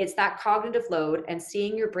 It's that cognitive load, and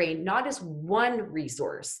seeing your brain not as one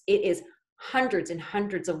resource. It is hundreds and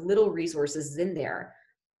hundreds of little resources in there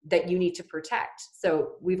that you need to protect.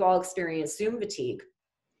 So we've all experienced Zoom fatigue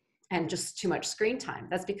and just too much screen time.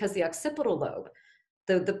 That's because the occipital lobe,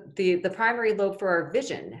 So the primary lobe for our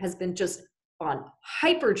vision has been just on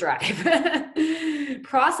hyperdrive,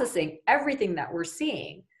 processing everything that we're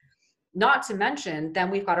seeing. Not to mention,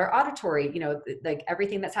 then we've got our auditory, you know, like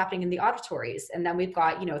everything that's happening in the auditories. And then we've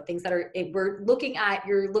got, you know, things that are, you're looking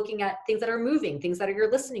at things that are moving, things that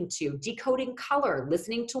you're listening to, decoding color,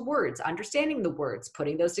 listening to words, understanding the words,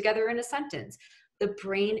 putting those together in a sentence. The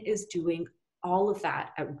brain is doing all of that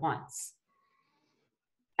at once.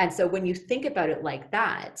 And so when you think about it like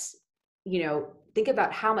that, you know, think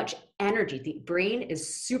about how much energy. The brain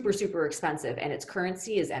is super, super expensive, and its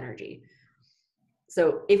currency is energy.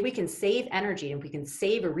 So if we can save energy and we can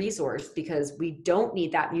save a resource, because we don't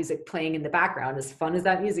need that music playing in the background, as fun as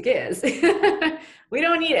that music is, we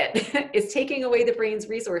don't need it. It's taking away the brain's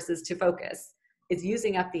resources to focus. It's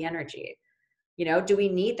using up the energy. You know, do we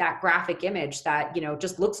need that graphic image that, you know,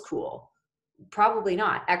 just looks cool? Probably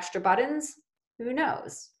not. Extra buttons? Who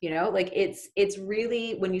knows? You know, like it's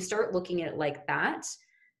really, when you start looking at it like that,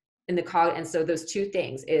 in the and so those two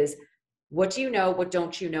things is, what do you know? What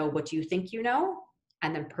don't you know? What do you think you know?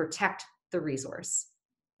 And then protect the resource.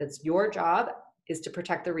 That's your job, is to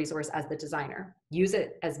protect the resource as the designer. Use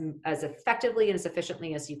it as effectively and as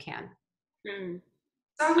efficiently as you can. Mm.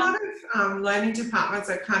 So a lot of learning departments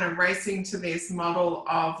are kind of racing to this model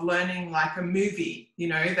of learning like a movie. You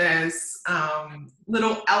know, there's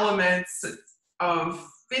little elements of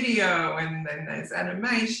video, and then there's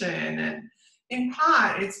animation. And in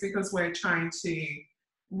part, it's because we're trying to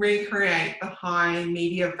recreate the high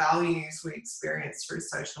media values we experience through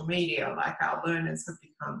social media. Like, our learners have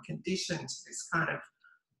become conditioned to this kind of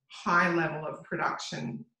high level of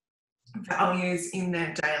production values in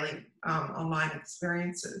their daily online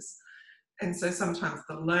experiences. And so sometimes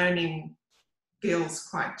the learning feels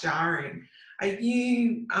quite jarring. Are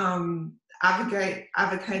you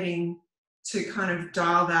advocating to kind of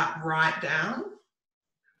dial that right down?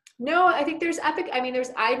 No, I think there's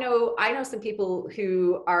I know some people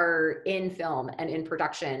who are in film and in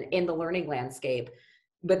production in the learning landscape,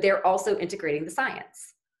 but they're also integrating the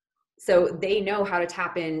science. So they know how to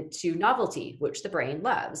tap into novelty, which the brain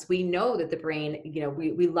loves. We know that the brain, you know,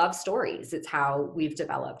 we love stories. It's how we've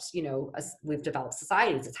developed, you know, we've developed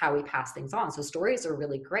societies. It's how we pass things on. So stories are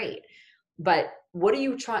really great. But what are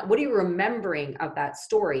you remembering of that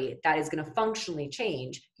story that is going to functionally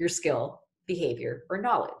change your skill, behavior, or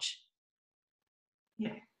knowledge?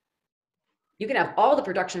 Yeah. You can have all the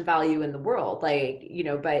production value in the world, like, you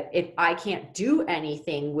know, but if I can't do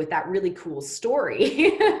anything with that really cool story,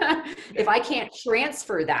 if I can't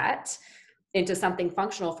transfer that into something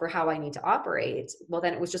functional for how I need to operate, well,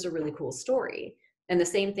 then it was just a really cool story. And the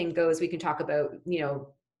same thing goes, we can talk about, you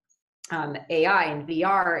know, AI and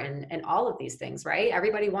VR and all of these things, right?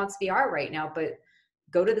 Everybody wants VR right now, but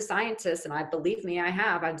go to the scientists, and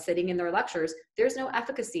I'm sitting in their lectures. There's no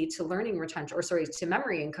efficacy to learning retention, to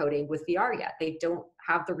memory encoding with VR yet. They don't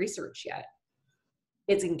have the research yet.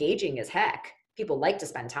 It's engaging as heck. People like to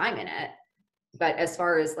spend time in it. But as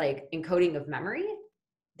far as like encoding of memory,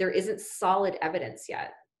 there isn't solid evidence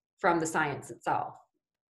yet from the science itself.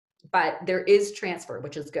 But there is transfer,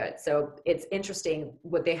 which is good. So it's interesting.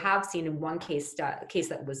 What they have seen in one case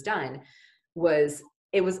that was done was,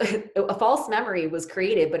 it was a false memory was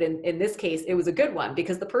created, but in this case, it was a good one,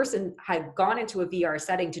 because the person had gone into a VR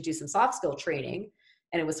setting to do some soft skill training,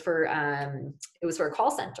 and it was for a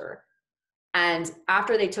call center. And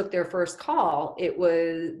after they took their first call,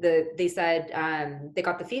 they said, they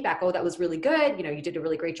got the feedback, oh, that was really good. You know, you did a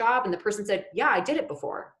really great job. And the person said, yeah, I did it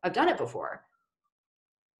before. I've done it before.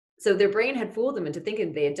 So their brain had fooled them into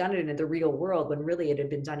thinking they had done it in the real world, when really it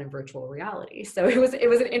had been done in virtual reality. So it was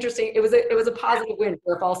an interesting, it was a positive win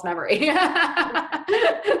for a false memory.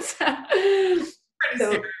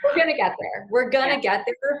 so we're gonna get there. We're gonna get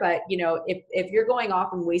there. But you know, if you're going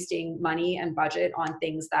off and wasting money and budget on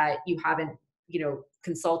things that you haven't, you know,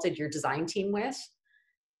 consulted your design team with,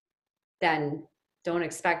 then don't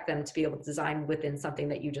expect them to be able to design within something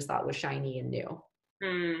that you just thought was shiny and new.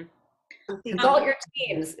 Mm. Consult your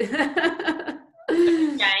teams. Jane?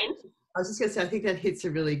 I was just going to say, I think that hits a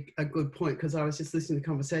good point, because I was just listening to the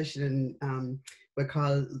conversation, and where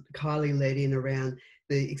Kylie led in around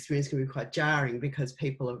the experience can be quite jarring, because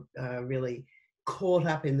people are really caught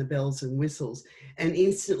up in the bells and whistles. And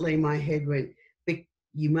instantly my head went,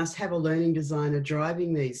 you must have a learning designer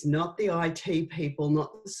driving these, not the IT people,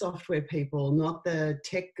 not the software people, not the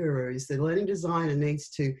tech gurus. The learning designer needs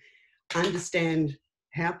to understand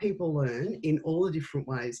how people learn in all the different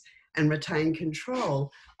ways, and retain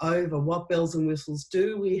control over what bells and whistles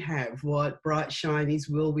do we have, what bright shinies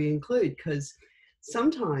will we include, because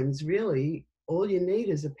sometimes really all you need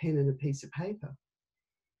is a pen and a piece of paper.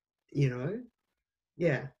 You know,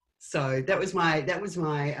 Yeah. So that was my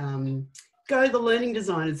go the learning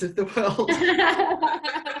designers of the world. They've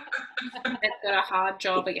got a hard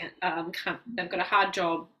job again. They've got a hard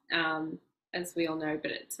job, as we all know, but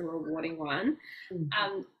it's a rewarding one.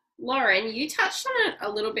 Lauren, you touched on it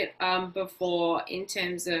a little bit before in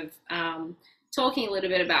terms of talking a little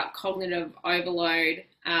bit about cognitive overload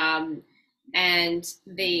and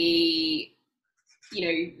the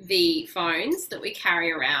phones that we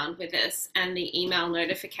carry around with us and the email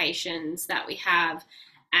notifications that we have.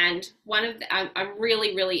 And I'm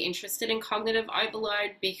really, really interested in cognitive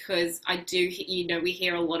overload because we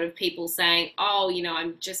hear a lot of people saying, oh,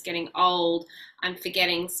 I'm just getting old, I'm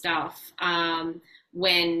forgetting stuff,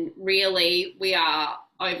 when really we are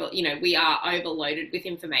overloaded with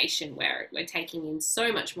information, where we're taking in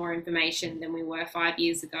so much more information than we were 5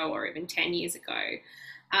 years ago or even 10 years ago.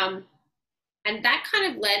 And that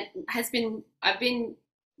kind of I've been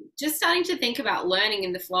just starting to think about learning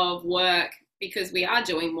in the flow of work, because we are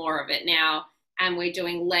doing more of it now and we're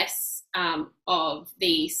doing less of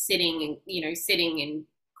the sitting in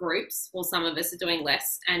groups. Well, some of us are doing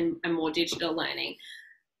less and more digital learning,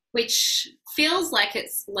 which feels like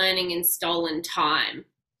it's learning in stolen time,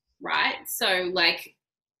 right? So like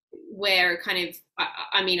we're kind of,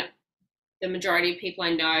 the majority of people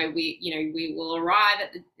I know, we will arrive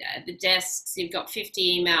at the desks, you've got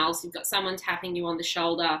 50 emails, you've got someone tapping you on the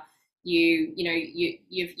shoulder, your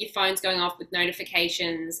phone's going off with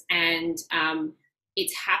notifications, and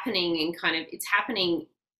it's happening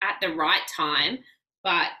at the right time,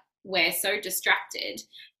 but we're so distracted.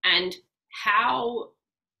 And how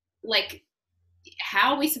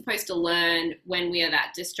are we supposed to learn when we are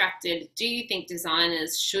that distracted? Do you think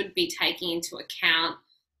designers should be taking into account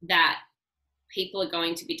that people are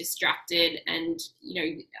going to be distracted, and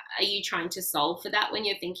are you trying to solve for that when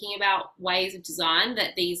you're thinking about ways of design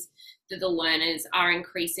that the learners are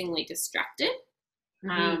increasingly distracted?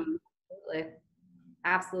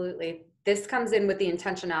 Absolutely. This comes in with the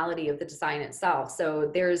intentionality of the design itself. So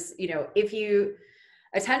there's,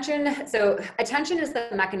 attention is the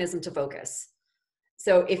mechanism to focus.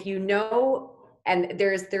 So if and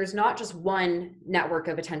there's not just one network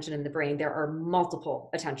of attention in the brain, there are multiple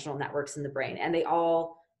attentional networks in the brain, and they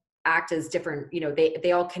all act as different,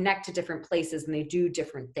 they all connect to different places and they do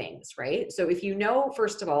different things, right? So if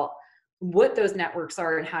first of all, what those networks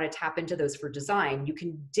are and how to tap into those for design, you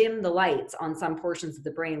can dim the lights on some portions of the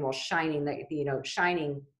brain while shining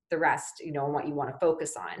the rest, on what you want to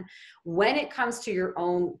focus on. When it comes to your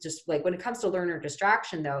own, when it comes to learner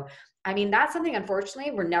distraction though, that's something,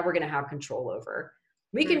 unfortunately, we're never going to have control over.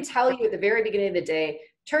 We can tell you at the very beginning of the day,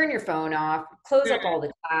 turn your phone off, close up all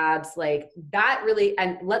the tabs, like that really,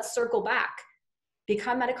 and let's circle back,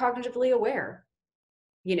 become metacognitively aware,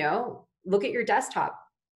 look at your desktop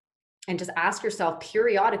and just ask yourself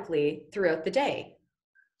periodically throughout the day,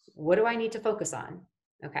 what do I need to focus on?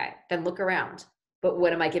 Okay, then look around. But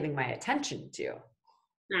what am I giving my attention to?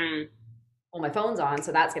 Well, my phone's on,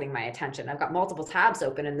 so that's getting my attention. I've got multiple tabs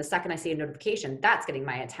open, and the second I see a notification, that's getting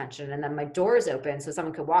my attention. And then my door is open, so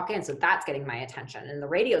someone could walk in, so that's getting my attention. And the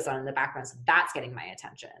radio's on in the background, so that's getting my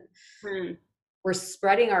attention. We're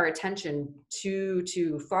spreading our attention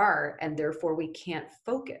too far, and therefore we can't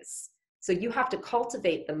focus. So you have to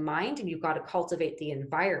cultivate the mind, and you've got to cultivate the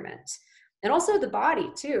environment, and also the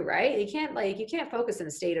body too, right? You can't focus in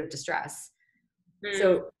a state of distress.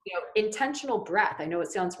 So, intentional breath. I know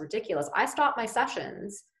it sounds ridiculous. I stop my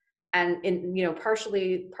sessions and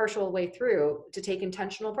partial way through to take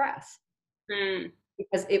intentional breath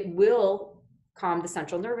because it will calm the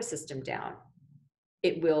central nervous system down.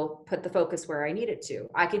 It will put the focus where I need it to.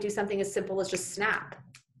 I could do something as simple as just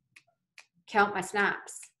count my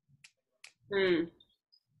snaps.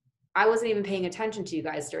 I wasn't even paying attention to you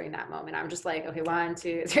guys during that moment. I'm just like, okay, 1,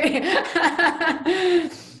 2, 3.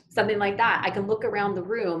 Something like that. I can look around the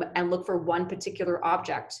room and look for one particular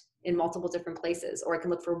object in multiple different places, or I can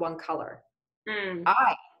look for one color.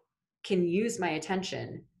 I can use my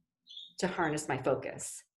attention to harness my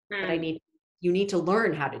focus, but you need to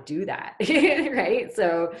learn how to do that, right?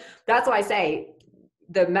 So that's why I say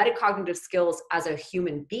the metacognitive skills as a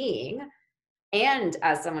human being, and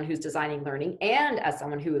as someone who's designing learning, and as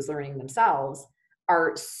someone who is learning themselves,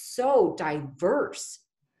 are so diverse.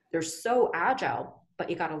 They're so agile, but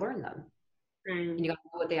you got to learn them. And you got to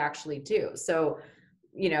know what they actually do. So,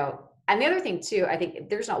 and the other thing too, I think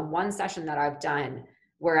there's not one session that I've done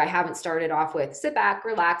where I haven't started off with sit back,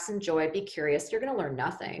 relax, enjoy, be curious. You're going to learn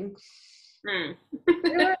nothing. Mm.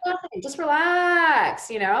 You're nothing. Just relax,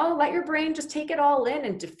 let your brain just take it all in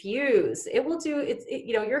and diffuse. It will do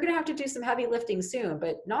you're going to have to do some heavy lifting soon,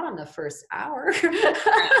 but not on the first hour.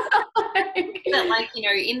 That, like,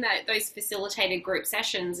 in those facilitated group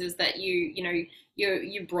sessions, is that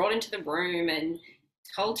you're brought into the room and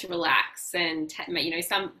told to relax, and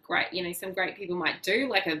some great people might do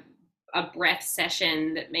like a breath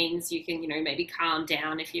session that means you can maybe calm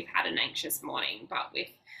down if you've had an anxious morning. But with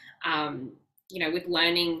with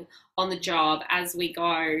learning on the job as we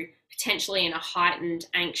go, potentially in a heightened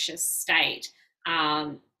anxious state,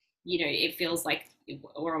 it feels like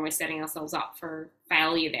we're almost setting ourselves up for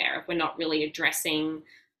failure there if we're not really addressing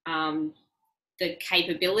the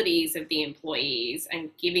capabilities of the employees and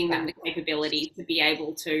giving them the capability to be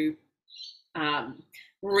able to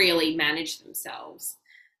really manage themselves.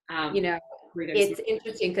 It's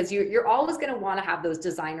interesting because you're always going to want to have those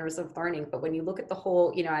designers of learning, but when you look at the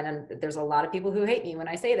whole, and there's a lot of people who hate me when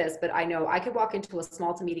I say this, but I know I could walk into a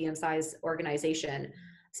small to medium sized organization,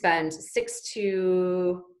 spend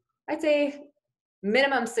I'd say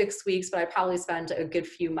minimum 6 weeks, but I probably spend a good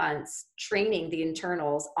few months training the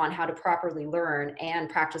internals on how to properly learn and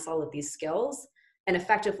practice all of these skills and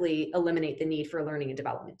effectively eliminate the need for a learning and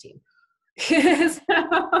development team. And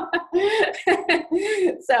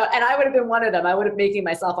I would have been one of them. I would have making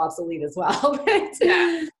myself obsolete as well.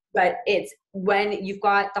 But it's when you've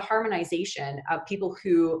got the harmonization of people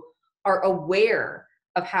who are aware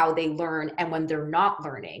of how they learn and when they're not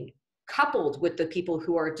learning, coupled with the people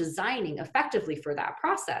who are designing effectively for that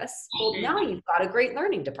process. Well, now you've got a great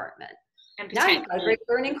learning department. And now you've got a great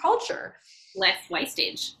learning culture. Less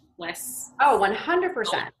wastage. Less. Oh,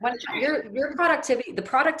 100%. Your productivity, the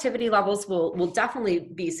productivity levels will definitely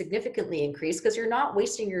be significantly increased because you're not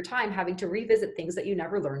wasting your time having to revisit things that you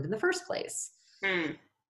never learned in the first place.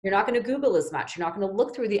 You're not going to Google as much. You're not going to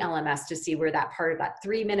look through the LMS to see where that part of that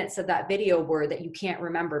 3 minutes of that video were that you can't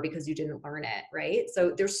remember because you didn't learn it, right?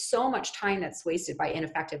 So there's so much time that's wasted by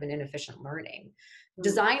ineffective and inefficient learning.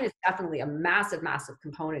 Design is definitely a massive, massive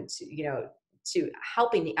component to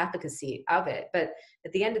helping the efficacy of it. But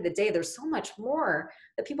at the end of the day, there's so much more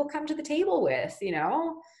that people come to the table with,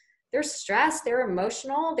 they're stressed, they're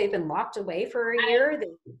emotional, they've been locked away for a year.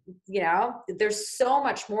 There's so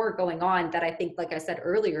much more going on that I think, like I said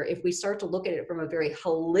earlier, if we start to look at it from a very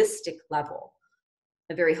holistic level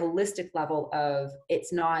of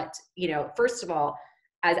it's not, first of all,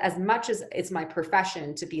 as much as it's my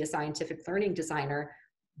profession to be a scientific learning designer,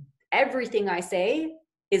 everything I say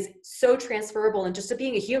is so transferable into just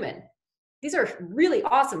being a human. These are really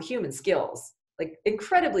awesome human skills, like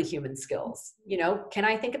incredibly human skills. Can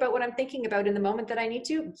I think about what I'm thinking about in the moment that I need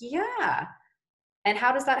to? Yeah. And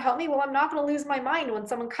how does that help me? Well, I'm not going to lose my mind when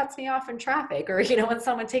someone cuts me off in traffic, or, when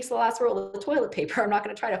someone takes the last roll of the toilet paper. I'm not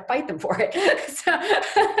going to try to fight them for it.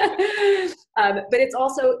 But it's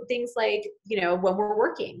also things like, when we're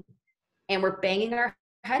working and we're banging our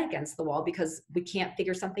head against the wall because we can't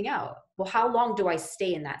figure something out. Well, how long do I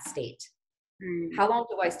stay in that state? How long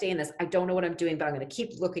do I stay in this? I don't know what I'm doing, but I'm going to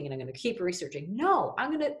keep looking and I'm going to keep researching. No,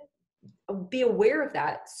 I'm going to be aware of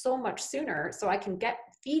that so much sooner so I can get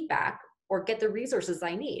feedback or get the resources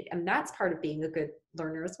I need. And that's part of being a good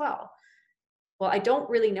learner as well. Well, I don't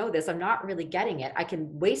really know this. I'm not really getting it. I can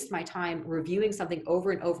waste my time reviewing something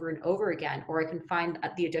over and over and over again, or I can find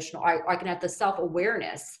the additional, I can have the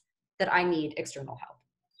self-awareness that I need external help.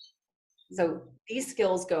 So these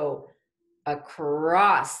skills go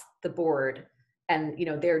across the board, and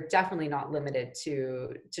they're definitely not limited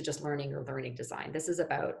to just learning or learning design. This is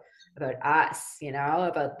about us,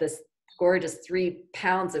 about this gorgeous 3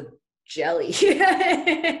 pounds of jelly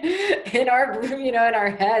in our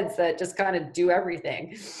heads that just kind of do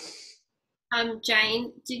everything.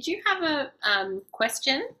 Jane, did you have a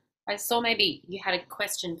question? I saw maybe you had a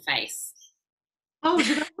question face. Oh,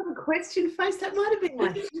 did I have a question face? That might have been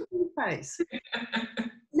my thinking face.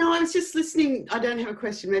 No, I was just listening. I don't have a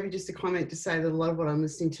question, maybe just a comment to say that a lot of what I'm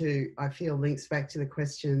listening to, I feel links back to the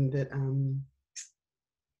question that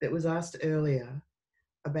that was asked earlier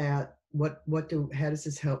about how does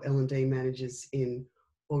this help L&D managers in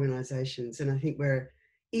organisations? And I think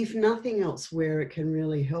if nothing else, where it can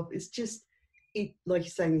really help is just, like you're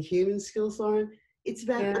saying, the human skills, Lauren, it's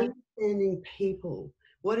about understanding people.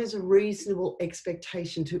 What is a reasonable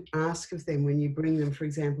expectation to ask of them when you bring them, for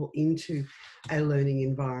example, into a learning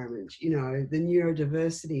environment? The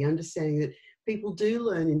neurodiversity, understanding that people do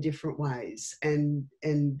learn in different ways, and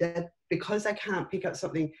that because they can't pick up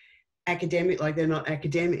something academic, like they're not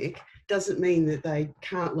academic, doesn't mean that they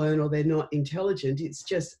can't learn or they're not intelligent. It's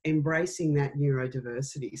just embracing that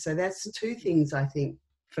neurodiversity. So that's 2 things, I think,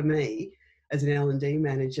 for me, as an L&D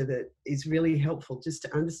manager that is really helpful, just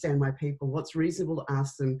to understand my people, what's reasonable to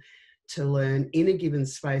ask them to learn in a given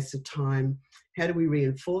space of time. How do we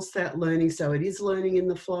reinforce that learning so it is learning in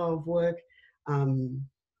the flow of work, and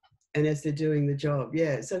as they're doing the job?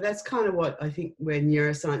 Yeah, so that's kind of what I think where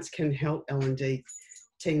neuroscience can help L&D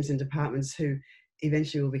teams and departments who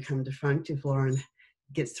eventually will become defunct if Lauren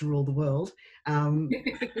gets to rule the world.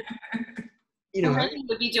 You know, Maybe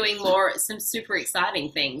we'll be doing some super exciting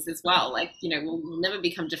things as well. Like, we'll never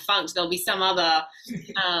become defunct. There'll be some other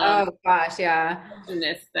oh gosh, yeah.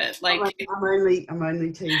 That like I'm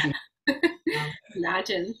only teasing.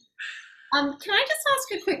 Imagine. Can I just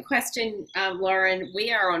ask a quick question, Lauren?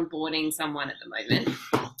 We are onboarding someone at the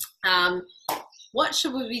moment. What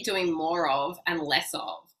should we be doing more of and less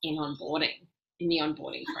of in the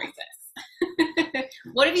onboarding process?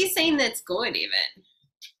 What have you seen that's good, even?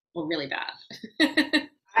 Or really bad?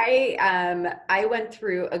 I went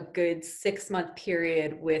through a good 6-month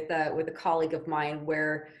period with a colleague of mine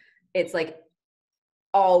where it's like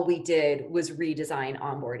all we did was redesign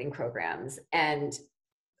onboarding programs, and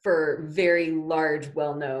for very large,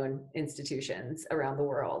 well-known institutions around the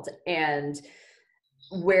world. And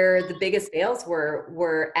where the biggest fails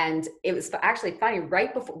were, and it was actually funny,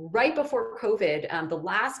 right before COVID, the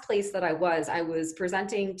last place that I was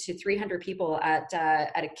presenting to 300 people at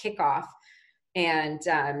a kickoff, and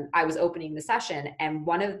I was opening the session. And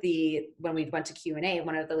when we went to Q&A,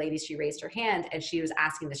 one of the ladies, she raised her hand and she was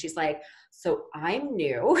asking this. She's like, so I'm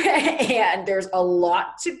new and there's a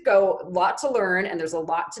lot to learn, and there's a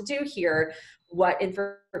lot to do here. What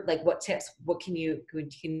tips, what can you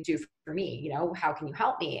do for me? How can you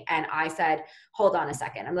help me? And I said, hold on a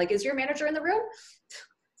second. I'm like, is your manager in the room?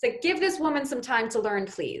 It's like, give this woman some time to learn,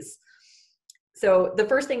 please. So the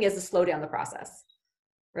first thing is to slow down the process,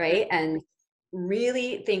 right? And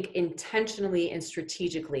really think intentionally and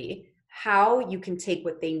strategically how you can take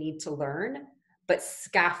what they need to learn, but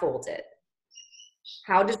scaffold it.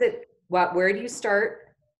 Where do you start?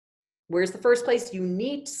 Where's the first place you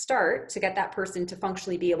need to start to get that person to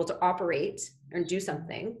functionally be able to operate and do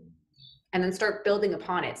something, and then start building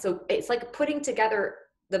upon it. So it's like putting together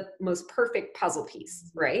the most perfect puzzle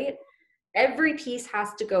piece, right? Every piece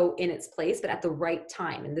has to go in its place, but at the right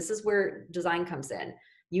time. And this is where design comes in.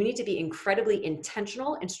 You need to be incredibly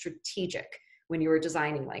intentional and strategic when you are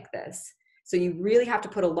designing like this. So you really have to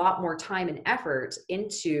put a lot more time and effort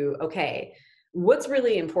into, okay, what's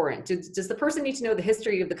really important? Does the person need to know the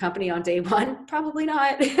history of the company on day one? Probably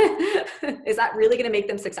not. Is that really going to make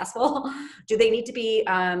them successful? Do they need to be,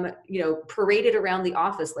 paraded around the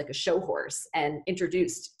office like a show horse and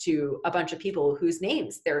introduced to a bunch of people whose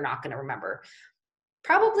names they're not going to remember?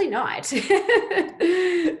 Probably not.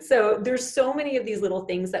 So there's so many of these little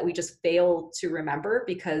things that we just fail to remember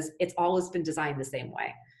because it's always been designed the same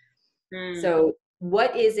way. So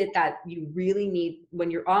what is it that you really need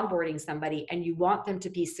when you're onboarding somebody and you want them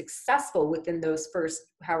to be successful within those first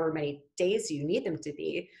however many days you need them to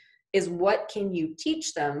be, is what can you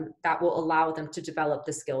teach them that will allow them to develop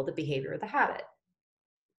the skill, the behavior, the habit?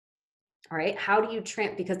 All right, how do you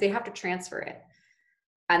because they have to transfer it.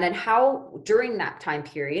 And then how, during that time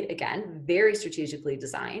period, again, very strategically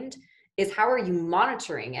designed, is how are you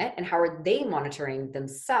monitoring it and how are they monitoring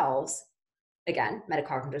themselves, again,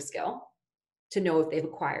 metacognitive skill, to know if they've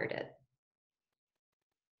acquired it.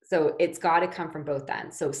 So it's got to come from both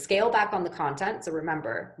ends. So scale back on the content. So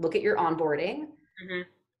remember, look at your onboarding,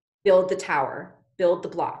 build the tower, build the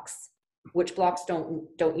blocks. Which blocks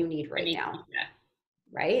don't you need right now? Yeah.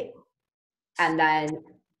 Right? And then,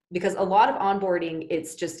 because a lot of onboarding,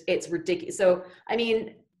 it's ridiculous. So, I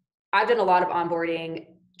mean, I've done a lot of onboarding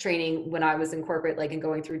training when I was in corporate, like, and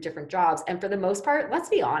going through different jobs. And for the most part, let's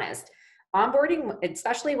be honest, onboarding,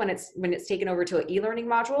 especially when it's taken over to an e-learning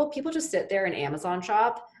module, people just sit there in Amazon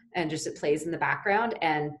shop and just it plays in the background,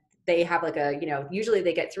 and they have like usually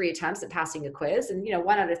they get 3 attempts at passing a quiz, and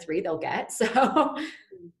 1 out of 3 they'll get. So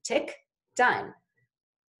tick, done.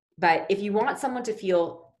 But if you want someone to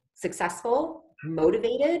feel successful,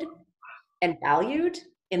 motivated, and valued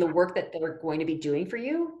in the work that they're going to be doing for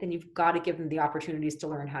you, then you've got to give them the opportunities to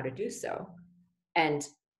learn how to do so. And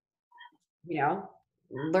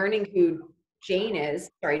learning who Jane is,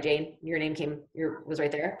 sorry, Jane, your name was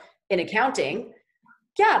right there, in accounting,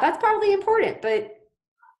 yeah, that's probably important, but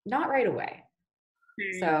not right away.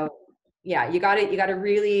 So yeah, you got to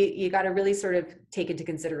really sort of take into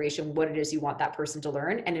consideration what it is you want that person to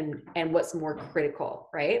learn, and what's more critical,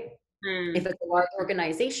 right? If it's a large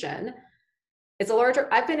organization,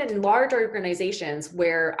 I've been in large organizations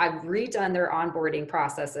where I've redone their onboarding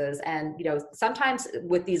processes. And, sometimes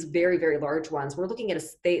with these very, very large ones, we're looking at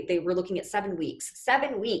they were looking at 7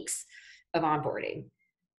 weeks of onboarding.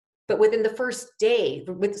 But within the first day,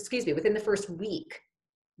 within the first week,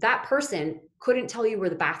 that person couldn't tell you where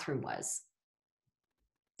the bathroom was.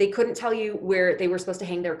 They couldn't tell you where they were supposed to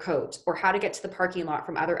hang their coat or how to get to the parking lot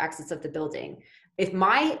from other exits of the building. If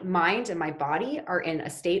my mind and my body are in a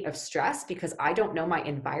state of stress because I don't know my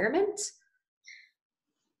environment,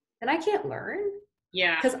 then I can't learn.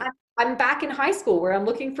 Yeah. Because I'm back in high school where I'm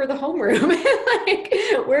looking for the homeroom. Like,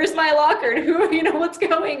 where's my locker? Who, what's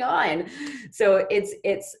going on? So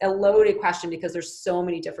it's a loaded question because there's so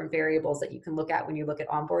many different variables that you can look at when you look at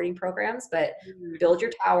onboarding programs, but build your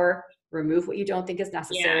tower, remove what you don't think is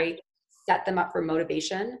necessary, set them up for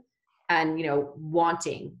motivation and,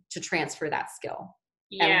 wanting to transfer that skill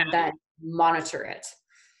and then monitor it.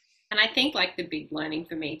 And I think like the big learning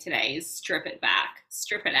for me today is strip it back,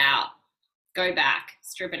 strip it out. Go back,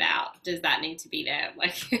 strip it out. Does that need to be there?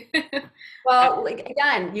 Like, well, like,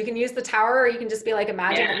 again, you can use the tower, or you can just be like,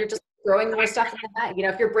 imagine that you're just throwing more stuff in the head.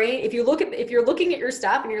 If you're looking at your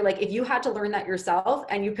stuff and you're like, if you had to learn that yourself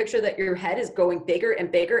and you picture that your head is going bigger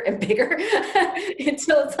and bigger and bigger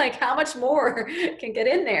until it's like, how much more can get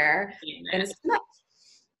in there? And it's too much.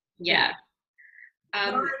 Yeah.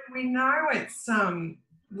 We know it's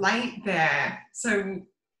late there, so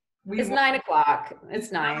it's 9 o'clock.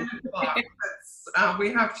 It's 9.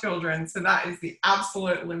 We have children, so that is the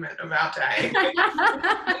absolute limit of our day.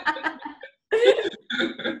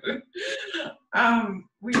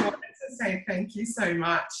 We wanted to say thank you so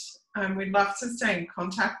much. We'd love to stay in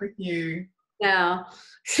contact with you. No.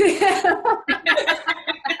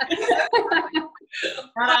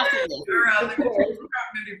 Cognitive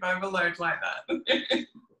overload like that.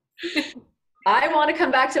 I want to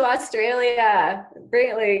come back to Australia.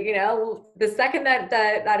 Really, the second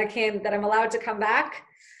that I'm allowed to come back,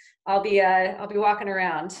 I'll be walking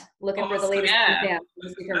around looking for the latest in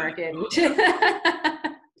the supermarket.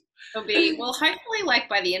 Well, hopefully, like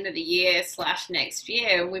by the end of the year / next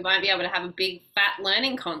year, we might be able to have a big fat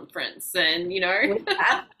learning conference, and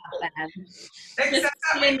just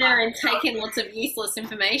sit in there and take in lots of useless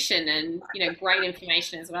information and great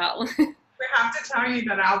information as well. We have to tell you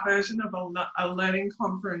that our version of a learning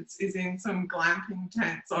conference is in some glamping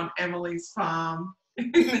tents on Emily's farm.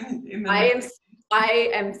 I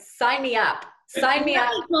am. Sign me up. Sign me up.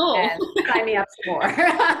 Cool. Sign me up some more.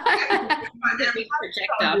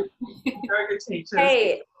 Yoga teachers.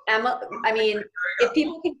 Hey, Emma. I mean, if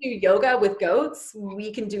people can do yoga with goats,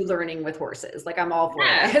 we can do learning with horses. Like, I'm all for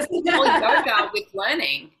this. Or yoga with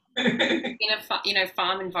learning. In a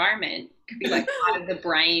farm environment could be like part of the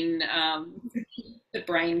brain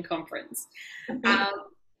conference.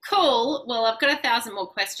 Cool. Well, I've got 1,000 more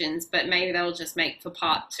questions, but maybe they'll just make for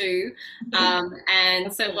part 2.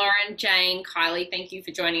 And so Lauren, Jane, Kylie, thank you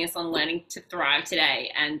for joining us on Learning to Thrive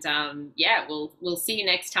today. And we'll see you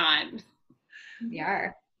next time. We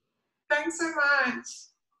are. Thanks so much.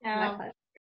 Yeah.